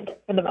mind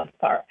for the most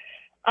part.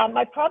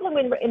 My problem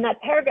in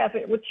that paragraph,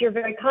 which you're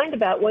very kind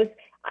about, was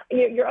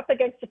you're up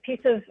against a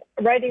piece of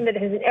writing that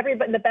is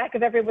in the back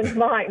of everyone's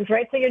minds,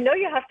 right? So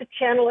you have to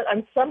channel it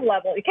on some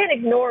level. You can't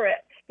ignore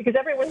it because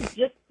everyone's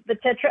just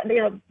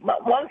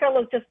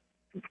Longfellow's just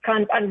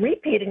kind of on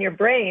repeat in your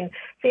brain.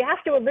 So you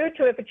have to allude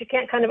to it, but you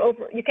can't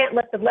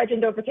let the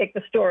legend overtake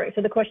the story.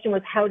 So the question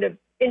was how to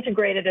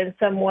integrate it in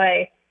some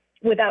way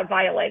without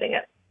violating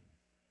it.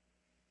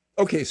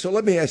 Okay, so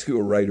let me ask you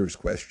a writer's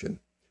question.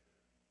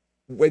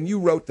 When you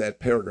wrote that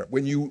paragraph,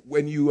 when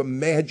you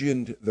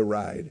imagined the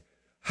ride,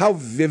 how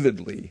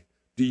vividly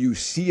do you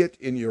see it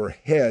in your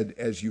head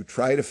as you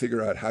try to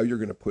figure out how you're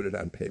going to put it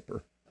on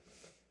paper?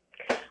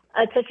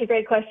 That's such a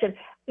great question.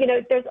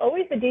 There's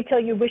always the detail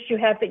you wish you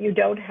have that you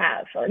don't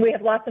have. We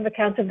have lots of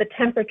accounts of the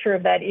temperature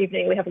of that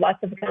evening. We have lots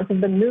of accounts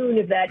of the moon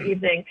of that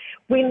evening.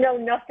 We know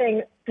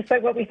nothing,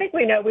 despite what we think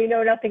we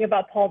know nothing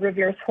about Paul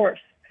Revere's horse.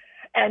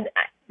 And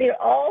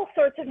all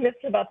sorts of myths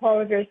about Paul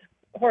Revere's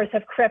Horace,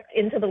 have crept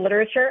into the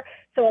literature.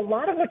 So a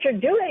lot of what you're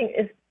doing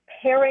is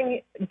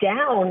paring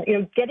down,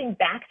 getting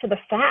back to the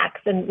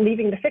facts and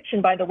leaving the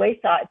fiction by the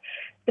wayside.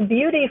 The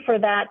beauty for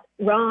that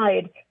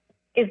ride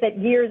is that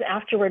years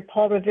afterward,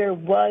 Paul Revere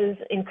was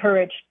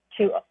encouraged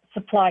to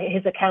supply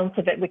his accounts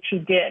of it, which he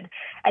did.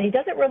 And he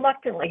does it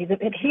reluctantly.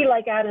 He,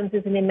 like Adams,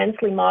 is an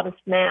immensely modest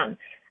man.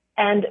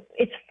 And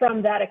it's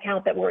from that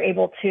account that we're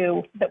able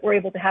to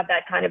have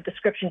that kind of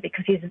description,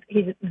 because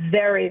he's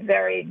very,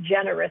 very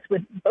generous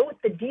with both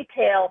the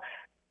detail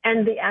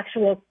and the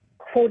actual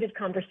quoted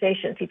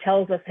conversations. He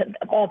tells us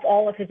of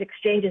all of his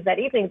exchanges that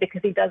evening,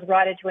 because he does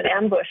ride into an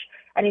ambush,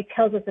 and he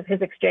tells us of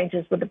his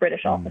exchanges with the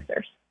British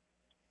officers.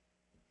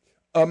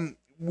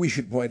 We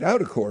should point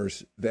out, of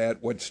course,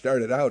 that what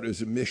started out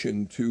as a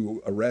mission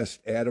to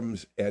arrest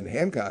Adams and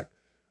Hancock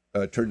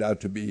turned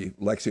out to be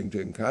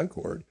Lexington and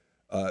Concord,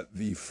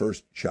 the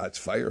first shots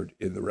fired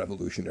in the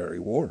Revolutionary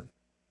War.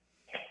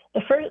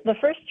 The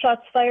first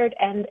shots fired,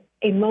 and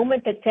a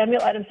moment that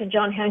Samuel Adams and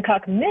John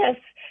Hancock miss,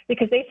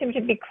 because they seem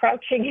to be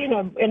crouching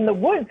in the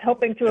woods,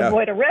 hoping to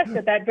avoid arrest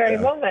at that very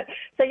moment.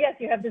 So yes,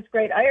 you have this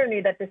great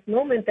irony that this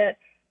moment that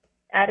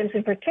Adams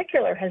in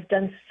particular has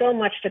done so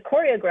much to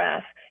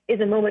choreograph is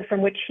a moment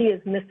from which he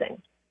is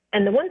missing.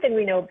 And the one thing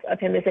we know of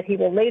him is that he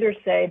will later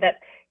say that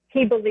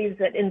he believes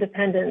that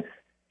independence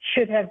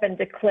should have been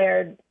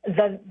declared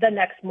the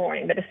next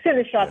morning, that as soon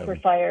as shots were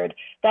fired,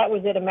 that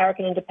was it,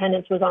 American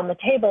independence was on the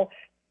table.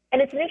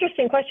 And it's an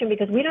interesting question,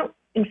 because we don't,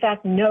 in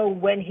fact, know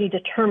when he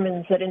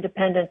determines that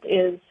independence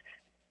is,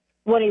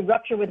 when a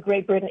rupture with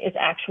Great Britain is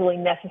actually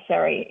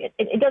necessary.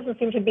 It doesn't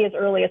seem to be as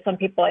early as some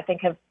people, I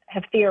think, have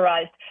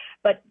theorized.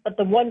 But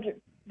the one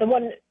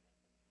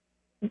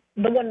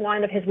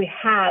line of his we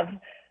have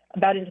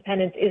about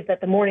independence is that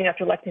the morning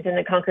after Lexington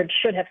and Concord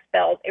should have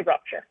spelled a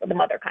rupture with the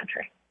mother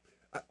country.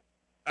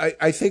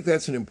 I think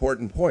that's an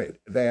important point,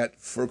 that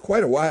for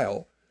quite a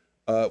while,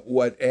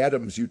 what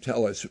Adams, you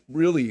tell us,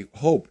 really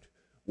hoped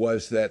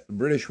was that the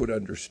British would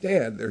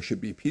understand there should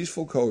be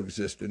peaceful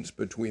coexistence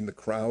between the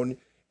crown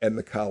and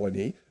the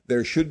colony.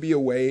 There should be a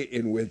way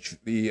in which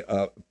the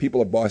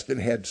people of Boston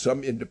had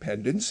some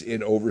independence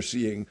in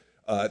overseeing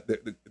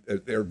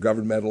their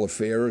governmental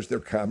affairs, their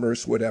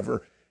commerce,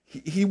 whatever.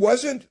 He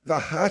wasn't the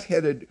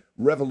hot-headed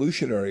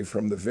revolutionary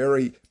from the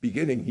very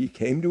beginning. He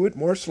came to it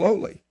more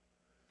slowly.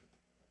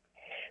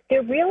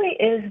 There really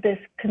is this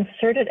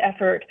concerted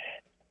effort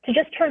to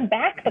just turn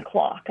back the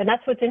clock. And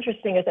that's what's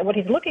interesting, is that what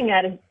he's looking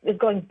at is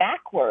going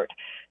backward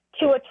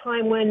to a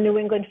time when New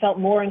England felt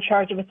more in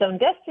charge of its own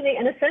destiny,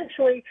 and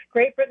essentially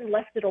Great Britain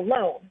left it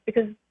alone,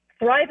 because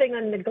thriving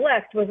on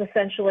neglect was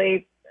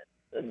essentially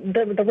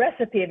the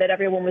recipe that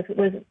everyone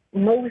was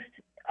most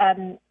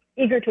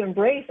eager to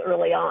embrace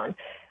early on.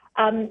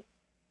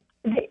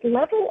 The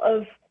level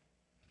of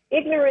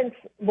ignorance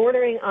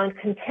bordering on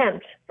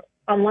contempt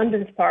on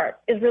London's part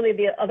is really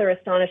the other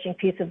astonishing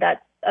piece of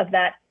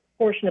that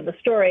portion of the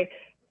story,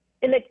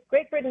 in that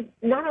Great Britain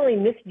not only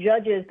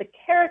misjudges the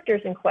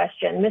characters in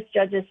question,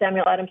 misjudges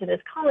Samuel Adams and his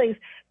colleagues,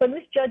 but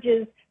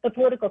misjudges the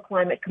political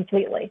climate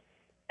completely,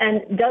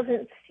 and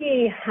doesn't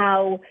see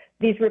how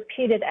these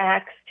repeated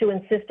acts to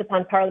insist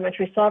upon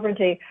parliamentary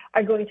sovereignty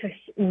are going to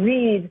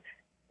read,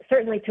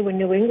 certainly to a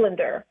New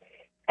Englander,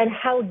 and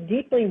how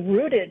deeply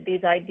rooted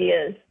these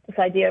ideas, this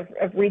idea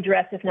of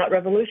redress, if not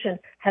revolution,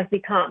 have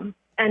become.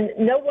 And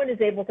no one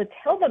is able to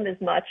tell them as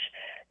much,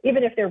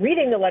 even if they're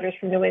reading the letters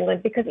from New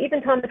England, because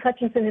even Thomas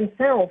Hutchinson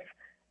himself,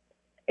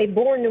 a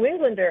born New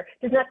Englander,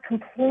 does not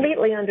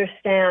completely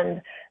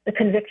understand the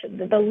conviction,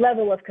 the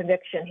level of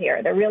conviction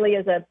here. There really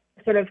is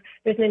there's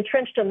an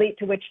entrenched elite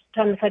to which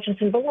Thomas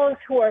Hutchinson belongs,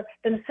 who are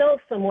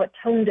themselves somewhat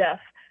tone deaf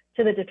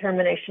to the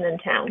determination in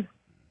town.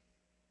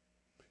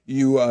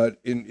 You,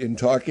 in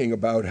talking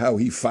about how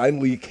he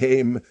finally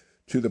came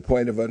to the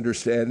point of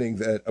understanding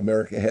that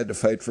America had to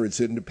fight for its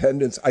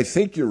independence, I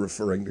think you're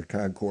referring to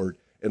Concord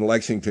and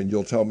Lexington.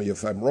 You'll tell me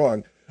if I'm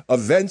wrong.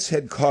 Events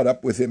had caught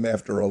up with him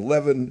after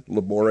 11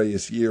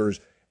 laborious years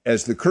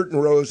as the curtain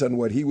rose on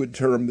what he would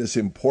term this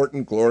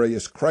important,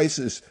 glorious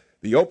crisis,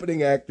 the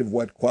opening act of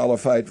what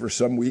qualified for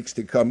some weeks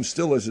to come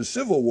still as a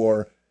civil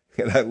war.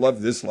 And I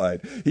love this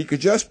line. He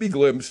could just be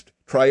glimpsed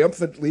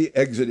triumphantly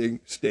exiting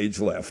stage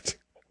left.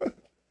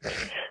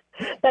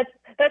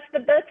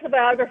 That's the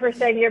biographer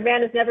saying your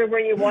man is never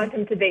where you want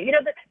him to be. You know,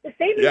 the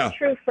same is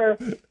true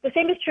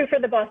for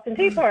the Boston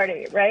Tea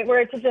Party, right? Where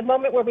it's just a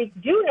moment where we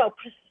do know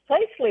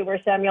precisely where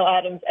Samuel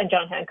Adams and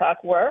John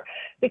Hancock were,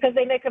 because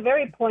they make a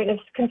very point of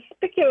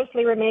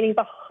conspicuously remaining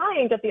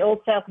behind at the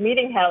Old South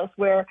Meeting House,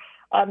 where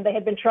they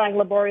had been trying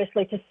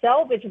laboriously to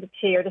salvage the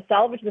tea, or to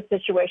salvage the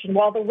situation,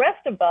 while the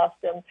rest of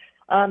Boston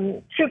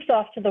troops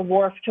off to the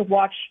wharf to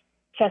watch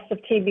chests of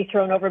tea be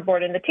thrown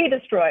overboard and the tea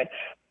destroyed.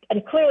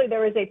 And clearly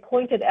there is a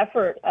pointed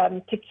effort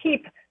to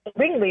keep the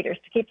ringleaders,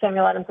 to keep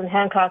Samuel Adams and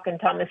Hancock and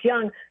Thomas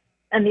Young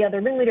and the other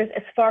ringleaders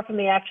as far from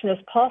the action as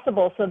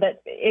possible, so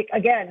that,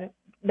 again,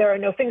 there are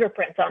no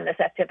fingerprints on this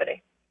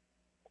activity.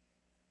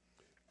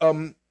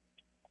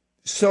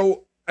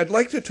 So I'd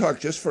like to talk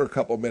just for a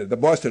couple of minutes. The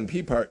Boston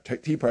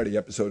Tea Party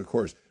episode, of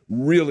course,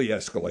 really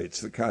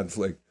escalates the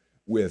conflict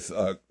with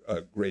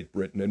Great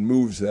Britain and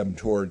moves them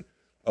toward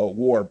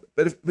war.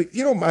 But if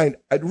you don't mind,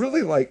 I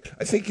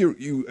think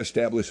you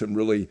establish some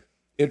really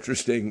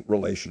interesting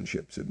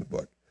relationships in the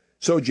book.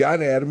 So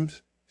John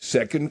Adams,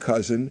 second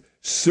cousin,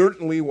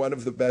 certainly one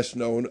of the best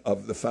known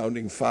of the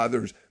founding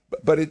fathers.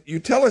 But you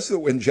tell us that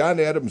when John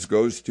Adams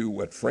goes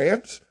to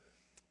France,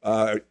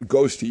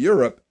 goes to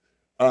Europe,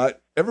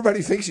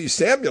 everybody thinks he's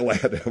Samuel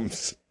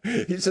Adams.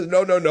 He says,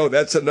 no,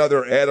 that's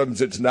another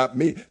Adams. It's not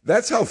me.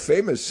 That's how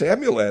famous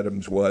Samuel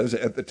Adams was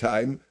at the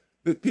time,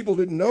 that people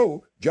didn't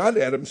know John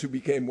Adams, who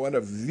became one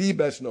of the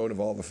best known of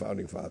all the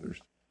founding fathers.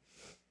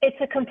 It's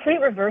a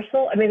complete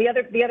reversal. I mean, the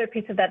other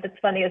piece of that that's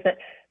funny is that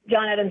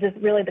John Adams is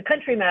really the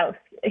country mouse.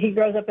 He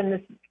grows up in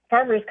this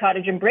farmer's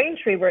cottage in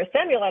Braintree, whereas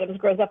Samuel Adams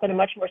grows up in a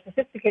much more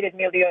sophisticated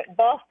milieu in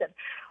Boston.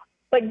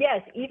 But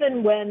yes,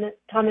 even when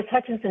Thomas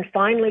Hutchinson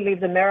finally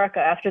leaves America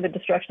after the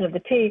destruction of the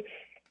tea,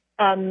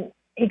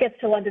 he gets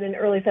to London in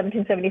early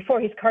 1774.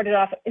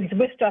 He's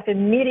whisked off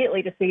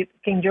immediately to see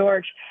King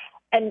George.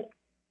 And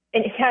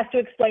he has to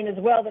explain as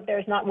well that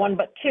there's not one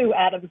but two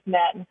Adams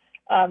men.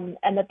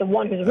 And that the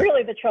one who's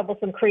really the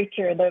troublesome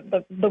creature,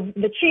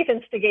 the chief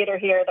instigator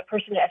here, the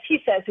person, as he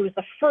says, who was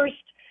the first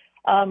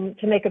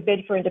to make a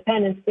bid for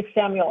independence, is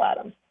Samuel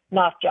Adams,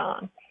 not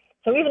John.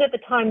 So even at the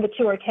time, the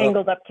two are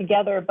tangled up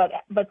together,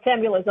 but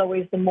Samuel is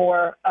always the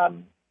more,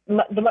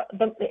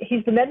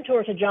 he's the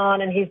mentor to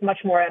John, and he's much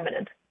more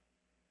eminent.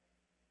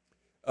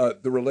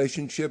 The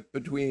relationship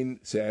between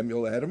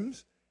Samuel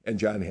Adams and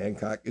John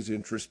Hancock is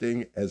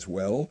interesting as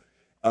well.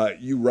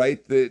 You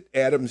write that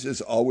Adams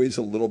is always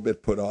a little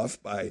bit put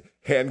off by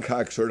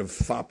Hancock's sort of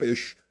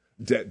foppish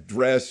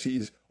dress.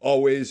 He's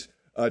always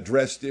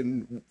dressed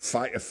in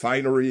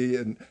finery,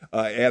 and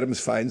Adams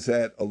finds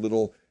that a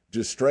little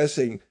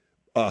distressing.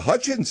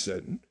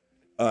 Hutchinson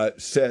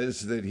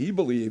says that he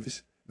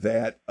believes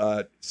that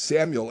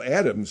Samuel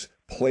Adams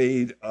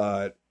played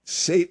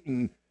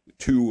Satan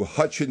to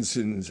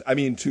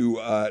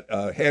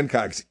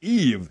Hancock's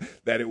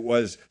Eve, that it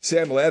was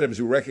Samuel Adams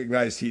who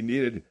recognized he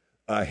needed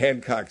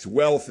Hancock's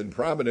wealth and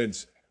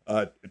prominence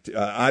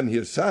on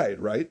his side,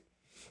 right?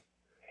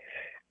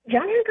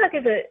 John Hancock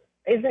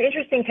is an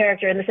interesting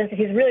character in the sense that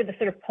he's really the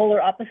sort of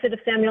polar opposite of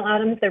Samuel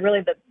Adams. They're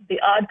really the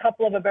odd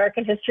couple of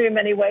American history in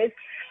many ways.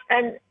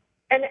 And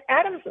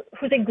Adams,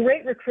 who's a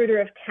great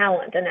recruiter of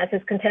talent, and as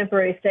his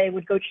contemporaries say,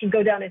 should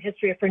go down in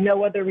history for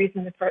no other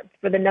reason than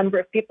for the number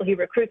of people he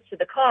recruits to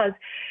the cause,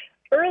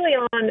 early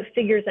on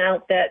figures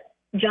out that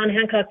John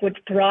Hancock would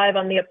thrive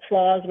on the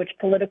applause which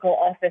political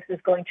office is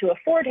going to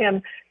afford him,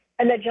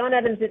 and that John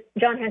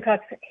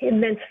Hancock's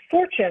immense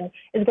fortune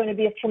is going to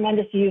be of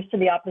tremendous use to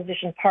the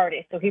opposition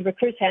party. So he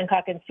recruits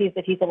Hancock and sees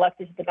that he's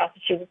elected to the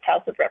Massachusetts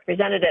House of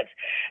Representatives.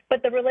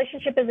 But the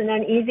relationship is an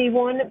uneasy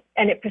one,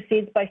 and it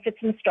proceeds by fits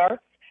and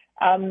starts.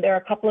 There are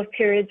a couple of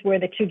periods where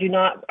the two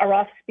are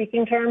off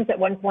speaking terms. At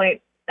one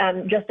point,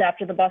 just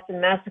after the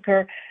Boston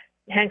Massacre,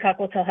 Hancock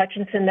will tell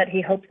Hutchinson that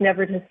he hopes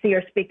never to see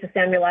or speak to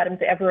Samuel Adams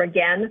ever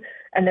again,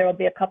 and there will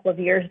be a couple of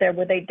years there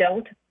where they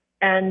don't.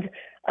 And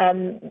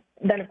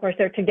then, of course,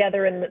 they're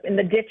together in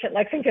the ditch at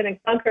Lexington and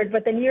Concord,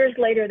 but then years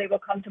later they will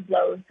come to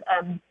blows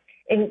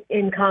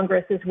in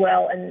Congress as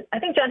well. And I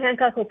think John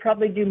Hancock will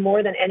probably do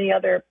more than any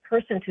other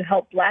person to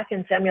help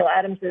blacken Samuel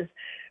Adams's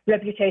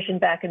reputation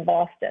back in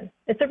Boston.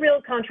 It's a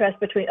real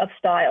contrast of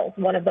styles,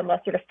 one of them a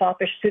sort of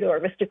foppish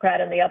pseudo-aristocrat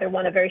and the other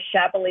one a very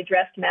shabbily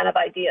dressed man of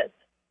ideas.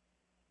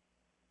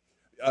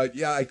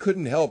 I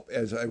couldn't help,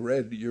 as I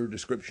read your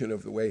description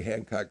of the way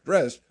Hancock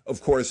dressed,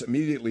 of course,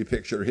 immediately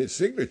picture his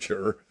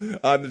signature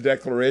on the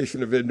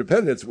Declaration of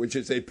Independence, which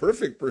is a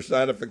perfect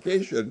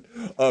personification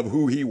of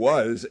who he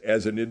was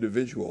as an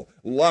individual.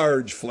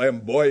 Large,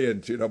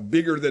 flamboyant,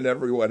 bigger than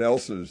everyone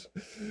else's.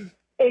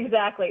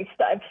 Exactly.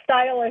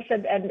 Stylish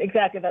and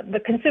exactly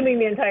the consuming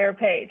the entire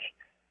page.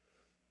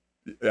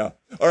 Yeah.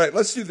 All right,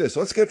 let's do this.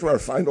 Let's get to our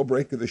final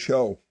break of the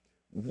show.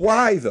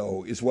 Why,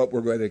 though, is what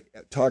we're going to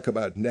talk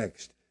about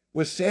next.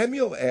 Was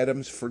Samuel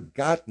Adams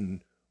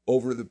forgotten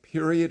over the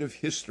period of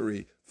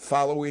history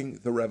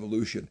following the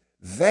Revolution?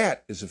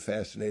 That is a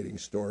fascinating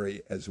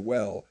story as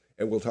well,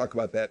 and we'll talk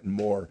about that and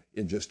more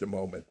in just a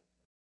moment.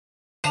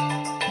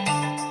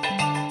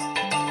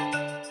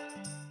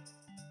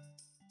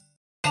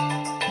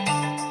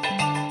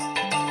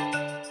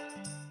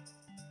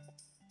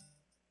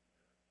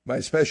 My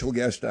special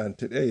guest on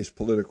today's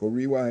Political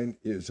Rewind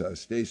is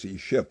Stacy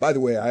Schiff. By the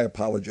way, I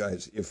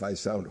apologize if I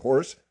sound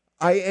hoarse.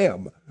 I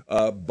am,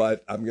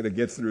 but I'm going to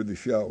get through the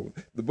show.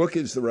 The book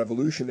is The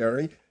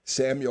Revolutionary,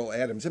 Samuel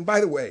Adams. And by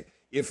the way,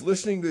 if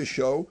listening to the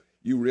show,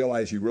 you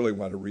realize you really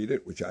want to read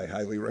it, which I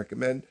highly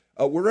recommend,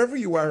 wherever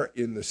you are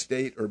in the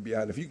state or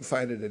beyond, if you can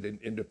find it at an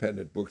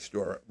independent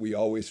bookstore, we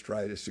always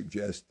try to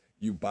suggest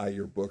you buy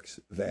your books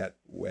that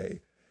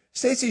way.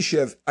 Stacy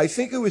Schiff, I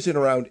think it was in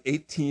around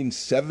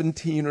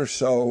 1817 or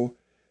so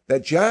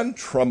that John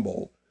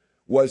Trumbull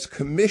was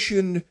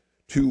commissioned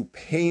to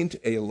paint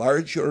a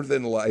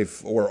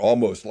larger-than-life, or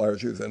almost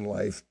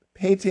larger-than-life,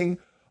 painting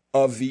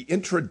of the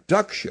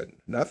introduction,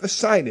 not the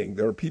signing,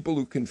 there are people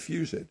who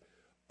confuse it,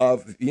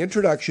 of the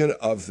introduction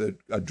of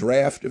a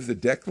draft of the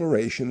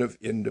Declaration of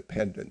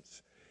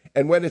Independence.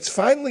 And when it's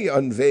finally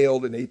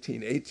unveiled in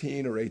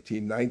 1818 or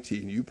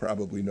 1819, you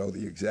probably know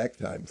the exact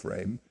time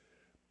frame,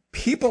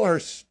 people are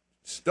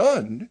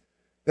stunned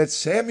that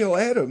Samuel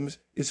Adams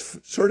is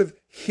sort of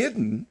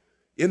hidden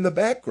in the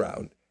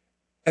background.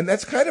 And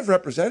that's kind of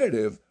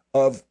representative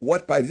of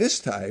what by this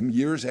time,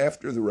 years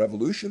after the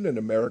Revolution and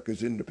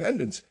America's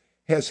independence,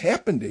 has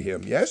happened to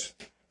him, yes?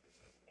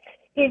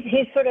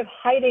 He's sort of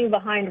hiding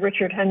behind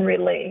Richard Henry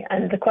Lee.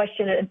 And the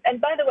question is,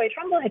 and by the way,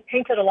 Trumbull had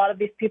painted a lot of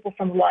these people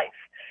from life.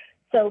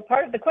 So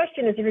part of the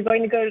question is, if you're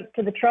going to go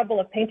to the trouble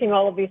of painting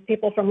all of these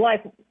people from life,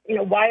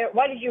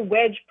 why did you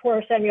wedge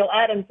poor Samuel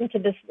Adams into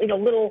this,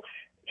 little,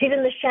 he's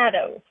in the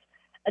shadows,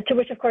 to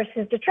which, of course,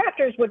 his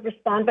detractors would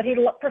respond, but he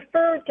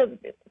preferred to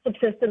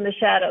subsist in the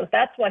shadows.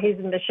 That's why he's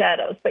in the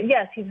shadows. But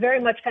yes, he's very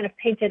much kind of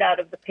painted out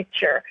of the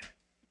picture,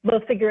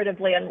 both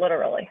figuratively and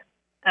literally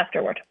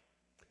afterward.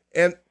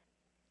 And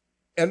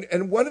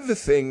one of the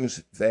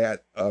things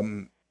that,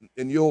 and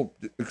you'll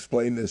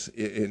explain this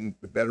in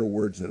better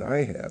words than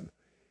I have,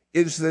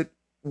 is that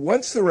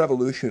once the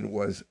revolution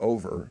was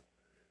over,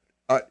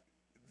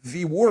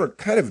 the work,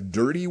 kind of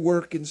dirty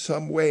work in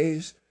some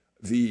ways,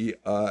 the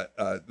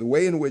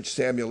way in which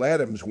Samuel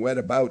Adams went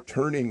about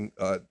turning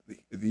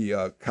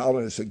the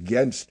colonists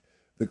against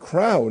the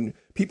crown,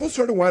 people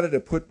sort of wanted to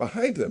put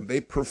behind them.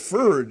 They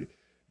preferred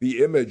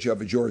the image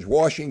of a George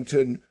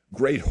Washington,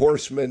 great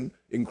horseman,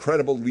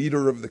 incredible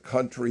leader of the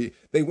country.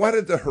 They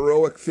wanted the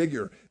heroic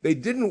figure. They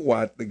didn't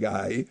want the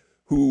guy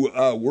who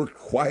worked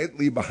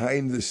quietly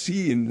behind the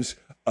scenes,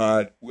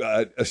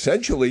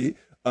 essentially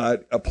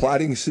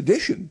plotting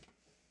sedition.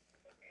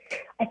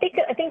 I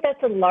think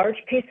that's a large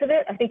piece of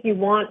it. I think you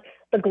want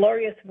the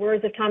glorious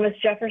words of Thomas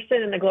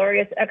Jefferson and the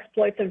glorious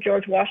exploits of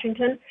George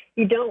Washington.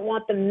 You don't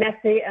want the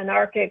messy,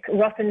 anarchic,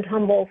 rough and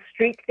tumble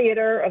street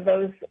theater of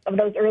those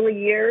early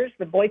years,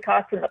 the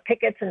boycotts and the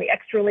pickets and the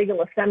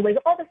extra-legal assemblies,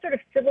 all the sort of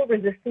civil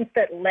resistance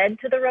that led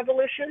to the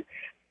revolution.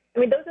 I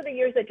mean, those are the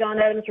years that John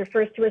Adams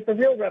refers to as the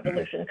real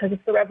revolution, because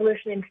it's the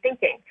revolution in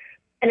thinking.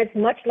 And it's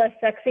much less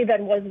sexy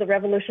than was the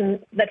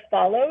revolution that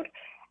followed.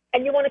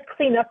 And you want to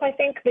clean up, I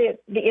think, the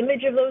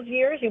image of those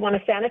years. You want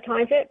to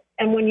sanitize it.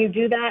 And when you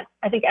do that,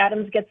 I think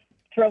Adams gets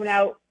thrown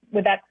out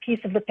with that piece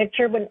of the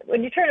picture.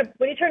 When you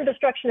turn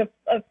destruction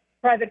of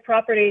private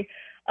property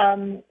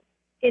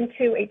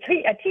into a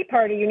tea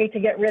party, you need to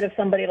get rid of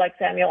somebody like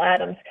Samuel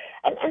Adams.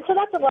 And so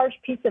that's a large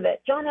piece of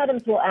it. John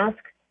Adams will ask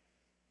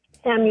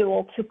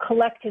Samuel to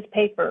collect his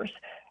papers,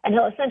 and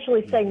he'll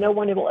essentially say, no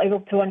one will be able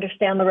to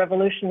understand the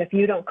revolution if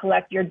you don't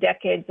collect your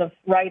decades of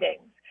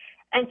writings.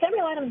 And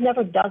Samuel Adams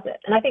never does it.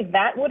 And I think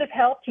that would have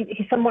helped.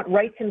 He somewhat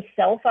writes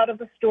himself out of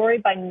the story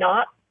by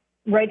not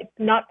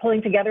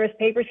pulling together his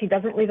papers. He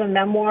doesn't leave a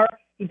memoir.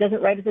 He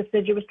doesn't write as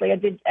assiduously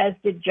as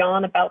did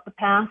John about the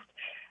past.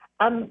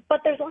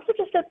 But there's also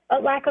just a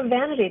lack of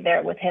vanity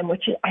there with him,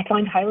 which I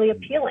find highly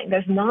appealing.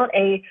 There's not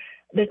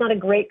a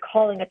great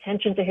calling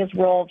attention to his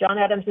role. John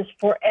Adams is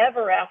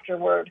forever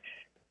afterward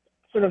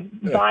sort of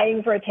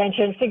vying for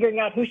attention, figuring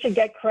out who should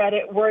get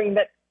credit, worrying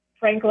that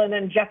Franklin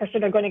and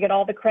Jefferson are going to get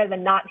all the credit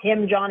and not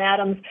him, John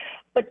Adams.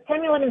 But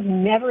Samuel Adams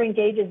never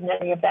engages in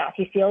any of that.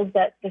 He feels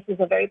that this is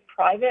a very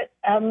private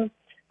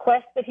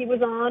quest that he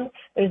was on.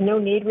 There's no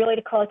need really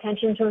to call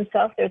attention to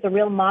himself. There's a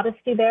real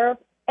modesty there.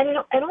 And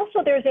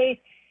also there's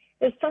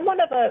somewhat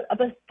of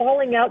a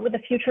falling out with the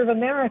future of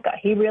America.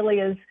 He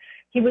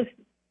was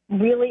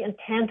really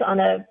intent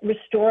on a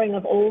restoring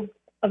of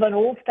an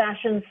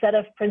old-fashioned set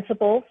of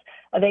principles,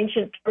 of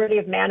ancient purity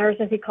of manners,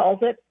 as he calls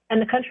it.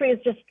 And the country is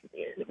just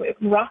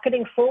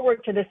rocketing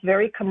forward to this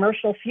very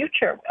commercial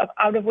future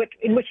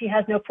in which he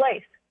has no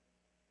place.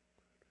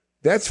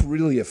 That's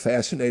really a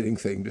fascinating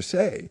thing to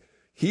say.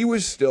 He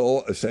was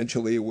still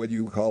essentially what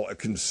you call a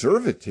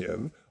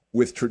conservative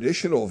with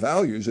traditional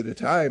values at a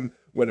time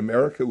when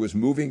America was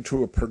moving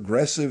to a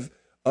progressive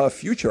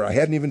future. I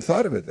hadn't even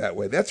thought of it that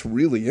way. That's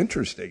really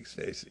interesting,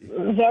 Stacey.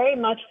 Very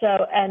much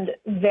so, and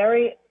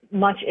very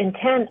much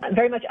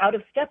out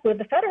of step with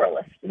the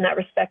Federalists in that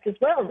respect as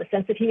well, in the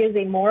sense that he is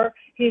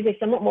a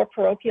somewhat more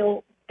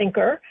parochial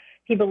thinker.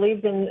 He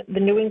believes in the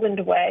New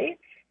England way,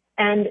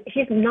 and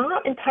he's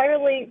not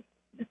entirely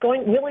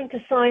willing to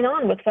sign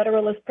on with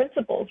Federalist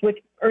principles, which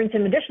earns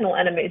him additional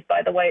enemies,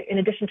 by the way, in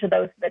addition to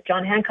those that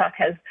John Hancock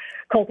has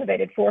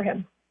cultivated for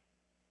him.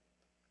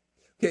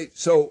 Okay,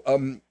 so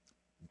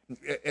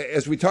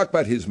as we talk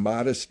about his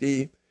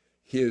modesty,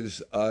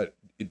 his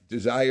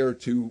desire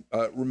to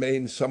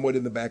remain somewhat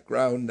in the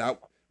background, not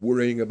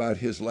worrying about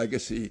his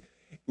legacy,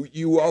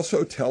 you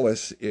also tell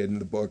us in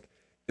the book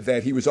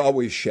that he was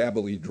always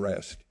shabbily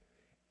dressed.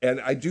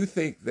 And I do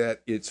think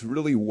that it's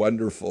really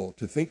wonderful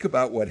to think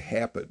about what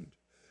happened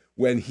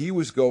when he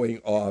was going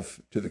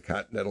off to the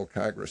Continental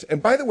Congress.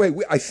 And by the way,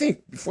 I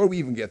think before we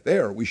even get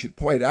there, we should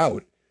point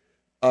out,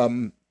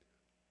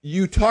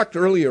 you talked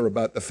earlier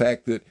about the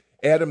fact that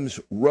Adams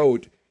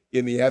wrote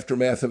in the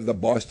aftermath of the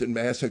Boston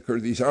Massacre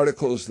these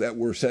articles that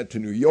were sent to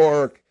New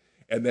York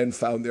and then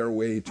found their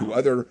way to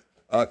other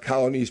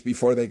colonies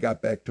before they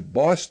got back to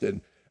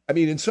Boston. I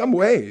mean, in some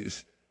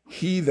ways,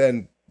 he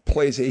then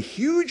plays a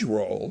huge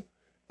role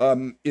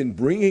in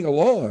bringing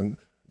along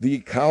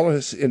the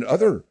colonists in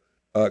other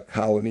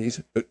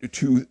colonies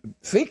to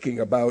thinking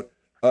about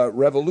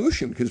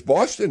revolution, because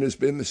Boston has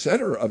been the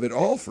center of it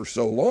all for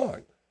so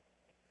long.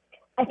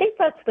 I think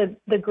that's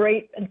the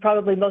great and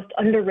probably most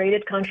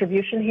underrated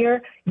contribution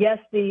here. Yes,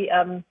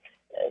 the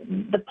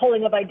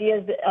pulling of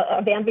ideas,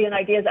 of ambient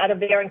ideas out of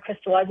the air and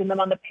crystallizing them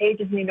on the page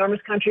is an enormous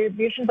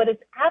contribution, but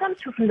it's Adams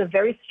who from the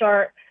very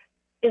start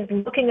is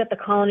looking at the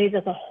colonies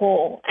as a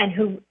whole and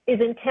who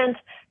is intent,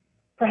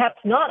 perhaps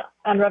not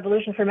on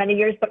revolution for many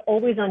years, but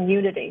always on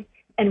unity,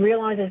 and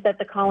realizes that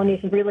the colonies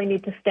really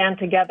need to stand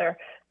together.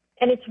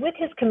 And it's with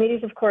his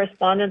committees of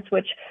correspondence,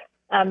 which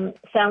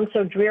sound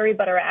so dreary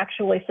but are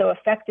actually so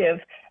effective,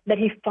 that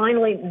he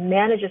finally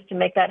manages to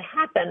make that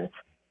happen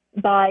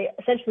by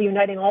essentially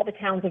uniting all the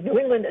towns of New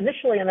England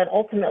initially and then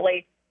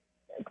ultimately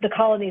the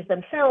colonies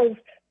themselves.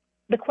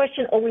 The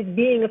question always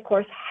being, of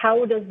course,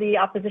 how does the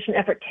opposition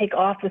effort take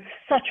off with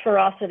such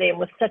ferocity and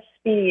with such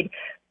speed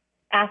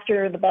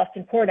after the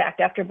Boston Port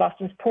Act, after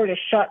Boston's port is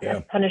shut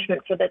as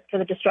punishment for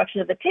the destruction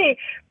of the tea?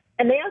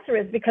 And the answer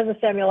is because of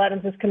Samuel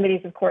Adams's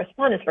committees of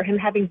correspondence, for him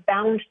having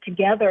bound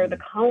together the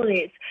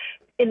colonies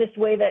in this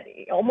way that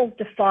almost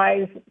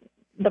defies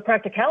the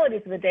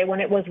practicalities of the day when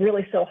it was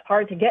really so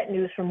hard to get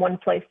news from one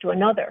place to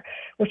another.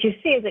 What you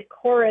see is a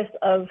chorus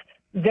of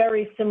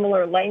very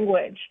similar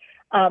language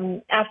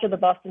after the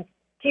Boston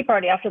Tea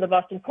Party, after the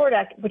Boston Port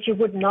Act, which you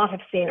would not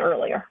have seen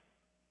earlier.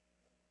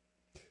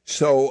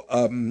 So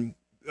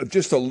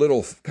just a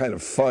little kind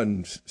of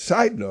fun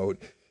side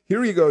note.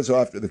 Here he goes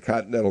off to the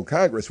Continental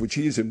Congress, which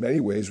he's in many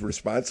ways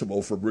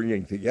responsible for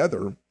bringing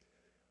together.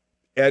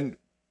 And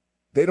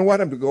they don't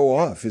want him to go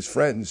off, his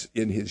friends,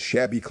 in his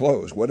shabby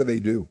clothes. What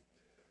do?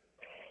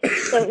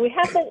 So we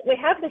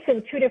have this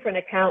in two different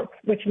accounts,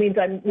 which means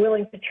I'm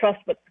willing to trust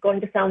what's going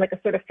to sound like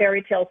a sort of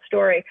fairy tale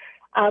story.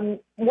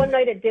 One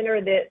night at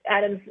dinner,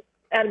 Adams,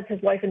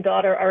 his wife and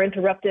daughter, are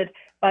interrupted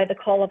by the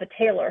call of a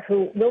tailor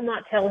who will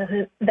not tell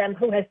them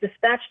who has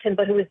dispatched him,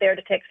 but who is there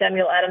to take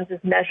Samuel Adams's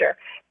measure.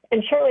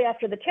 And shortly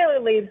after the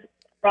tailor leaves,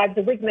 arrives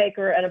a wig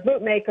maker and a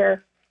boot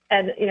maker,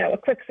 and a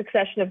quick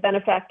succession of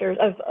benefactors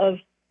of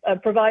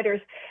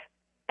providers.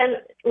 And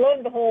lo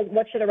and behold,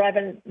 what should arrive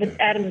on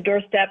Adams'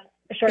 doorstep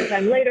a short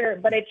time later,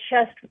 but a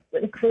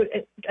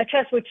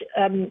chest which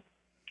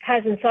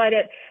has inside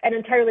it an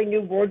entirely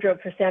new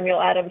wardrobe for Samuel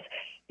Adams,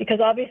 because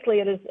obviously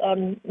it is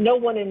no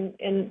one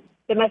in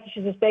the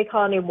Massachusetts Bay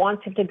Colony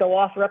wants him to go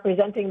off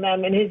representing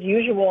them in his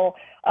usual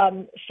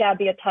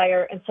shabby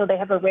attire, and so they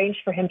have arranged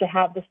for him to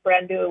have this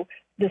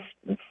this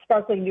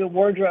sparkling new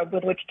wardrobe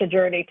with which to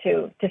journey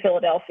to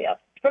Philadelphia.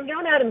 From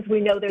John Adams, we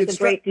know there's a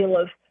great deal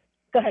of...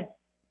 Go ahead.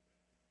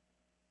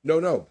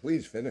 No,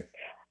 please finish.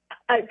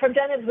 From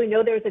John Adams, we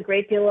know there's a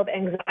great deal of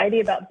anxiety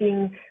about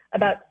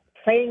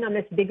playing on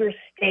this bigger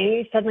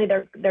stage. Suddenly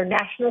they're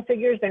national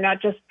figures, they're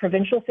not just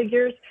provincial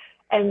figures.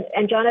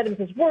 And John Adams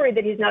is worried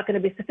that he's not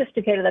going to be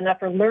sophisticated enough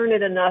or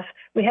learned enough.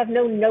 We have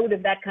no note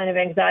of that kind of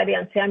anxiety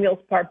on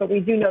Samuel's part, but we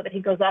do know that he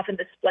goes off in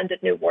this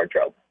splendid new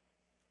wardrobe.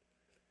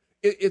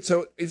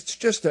 It's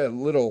just a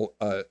little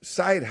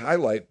side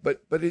highlight,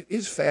 but it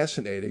is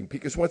fascinating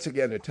because once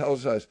again it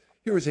tells us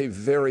here is a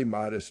very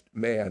modest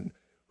man,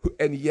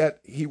 and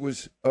yet he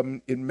was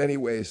in many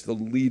ways the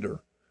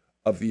leader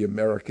of the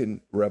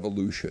American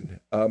Revolution.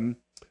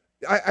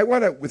 I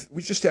want to.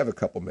 We just have a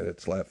couple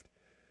minutes left,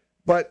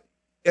 but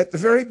at the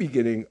very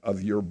beginning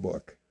of your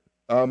book,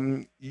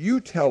 you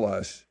tell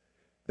us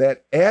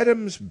that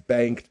Adams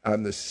banked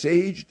on the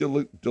sage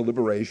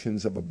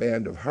deliberations of a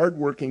band of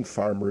hardworking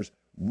farmers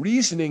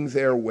reasoning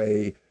their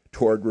way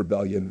toward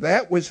rebellion.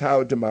 That was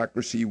how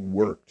democracy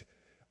worked.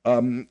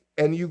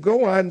 And you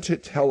go on to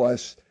tell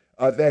us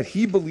that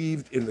he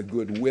believed in the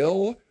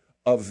goodwill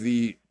of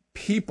the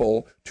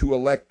people to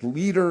elect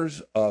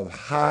leaders of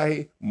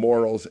high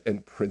morals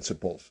and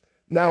principles.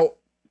 Now,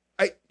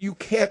 you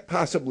can't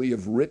possibly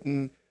have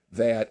written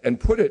that and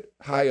put it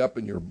high up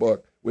in your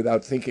book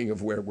without thinking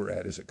of where we're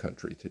at as a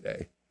country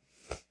today.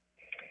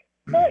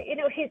 Well,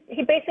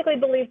 he basically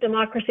believed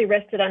democracy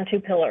rested on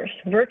two pillars: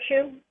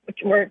 virtue, which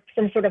were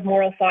some sort of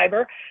moral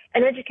fiber,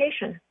 and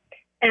education.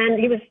 And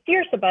he was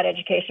fierce about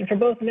education for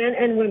both men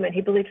and women.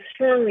 He believed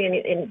strongly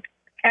in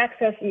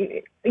access,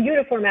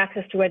 uniform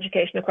access to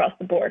education across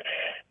the board.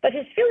 But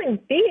his feeling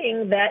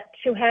being that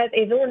to have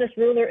a villainous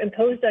ruler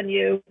imposed on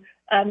you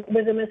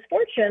was a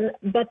misfortune,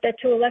 but that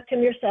to elect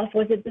him yourself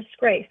was a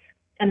disgrace.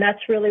 And that's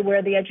really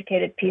where the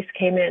educated piece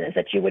came in, is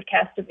that you would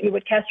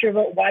cast your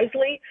vote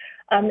wisely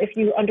if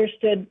you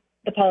understood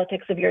the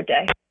politics of your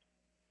day.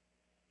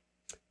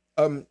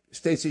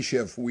 Stacy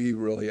Schiff, we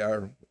really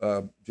are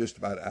just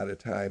about out of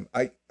time.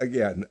 I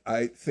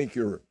think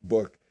your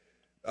book,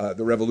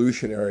 The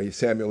Revolutionary,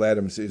 Samuel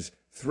Adams, is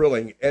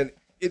thrilling, and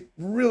it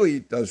really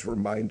does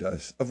remind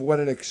us of what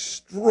an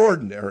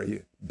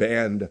extraordinary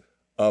band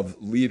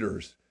of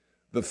leaders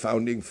the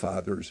Founding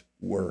Fathers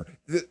were.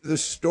 The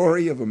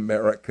story of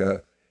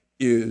America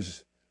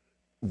is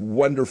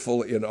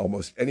wonderful in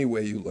almost any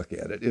way you look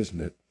at it,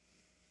 isn't it?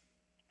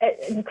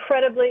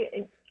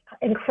 Incredibly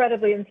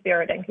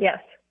inspiriting. Yes.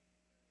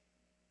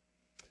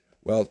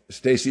 Well,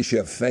 Stacy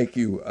Schiff, thank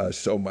you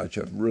so much.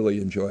 I've really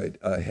enjoyed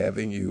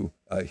having you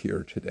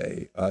here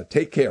today.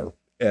 Take care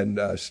and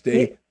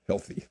stay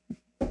healthy.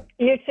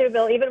 You too,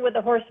 Bill. Even with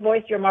the hoarse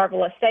voice, you're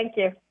marvelous. Thank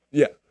you.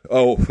 Yeah.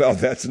 Oh, well,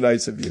 that's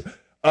nice of you.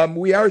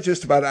 We are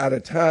just about out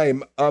of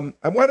time.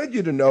 I wanted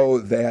you to know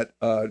that,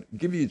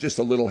 give you just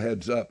a little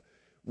heads up.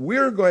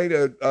 We're going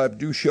to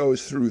do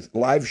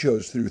live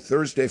shows through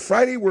Thursday.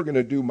 Friday, we're going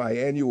to do my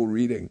annual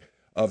reading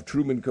of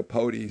Truman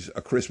Capote's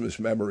A Christmas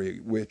Memory,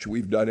 which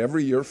we've done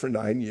every year for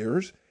 9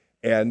 years,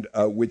 and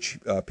which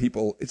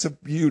it's a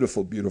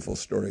beautiful, beautiful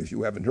story if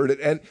you haven't heard it.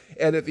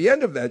 And at the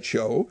end of that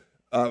show,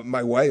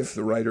 my wife,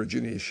 the writer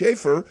Janine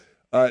Schaefer,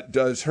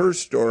 does her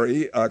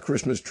story,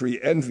 Christmas Tree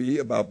Envy,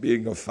 about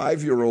being a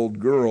 5-year-old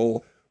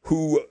girl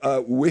who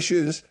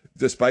wishes,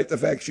 despite the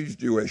fact she's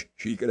Jewish,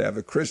 she could have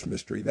a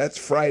Christmas tree. That's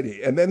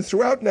Friday. And then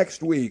throughout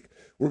next week,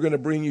 we're going to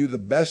bring you the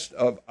best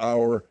of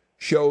our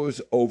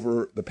shows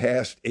over the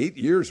past 8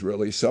 years,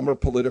 really. Some are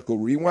political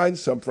rewinds,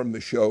 some from the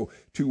show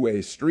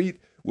Two-Way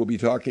Street. We'll be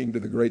talking to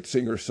the great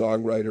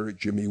singer-songwriter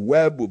Jimmy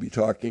Webb. We'll be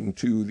talking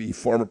to the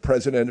former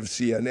president of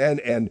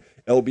CNN and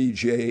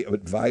LBJ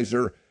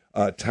advisor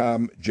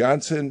Tom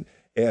Johnson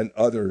and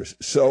others.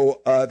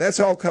 So that's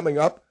all coming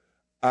up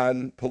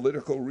on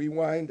Political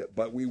Rewind,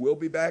 but we will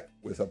be back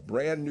with a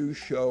brand new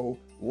show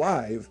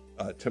live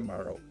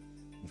tomorrow.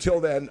 Until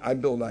then, I'm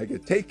Bill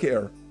Nigut. Take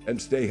care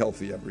and stay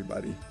healthy,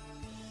 everybody.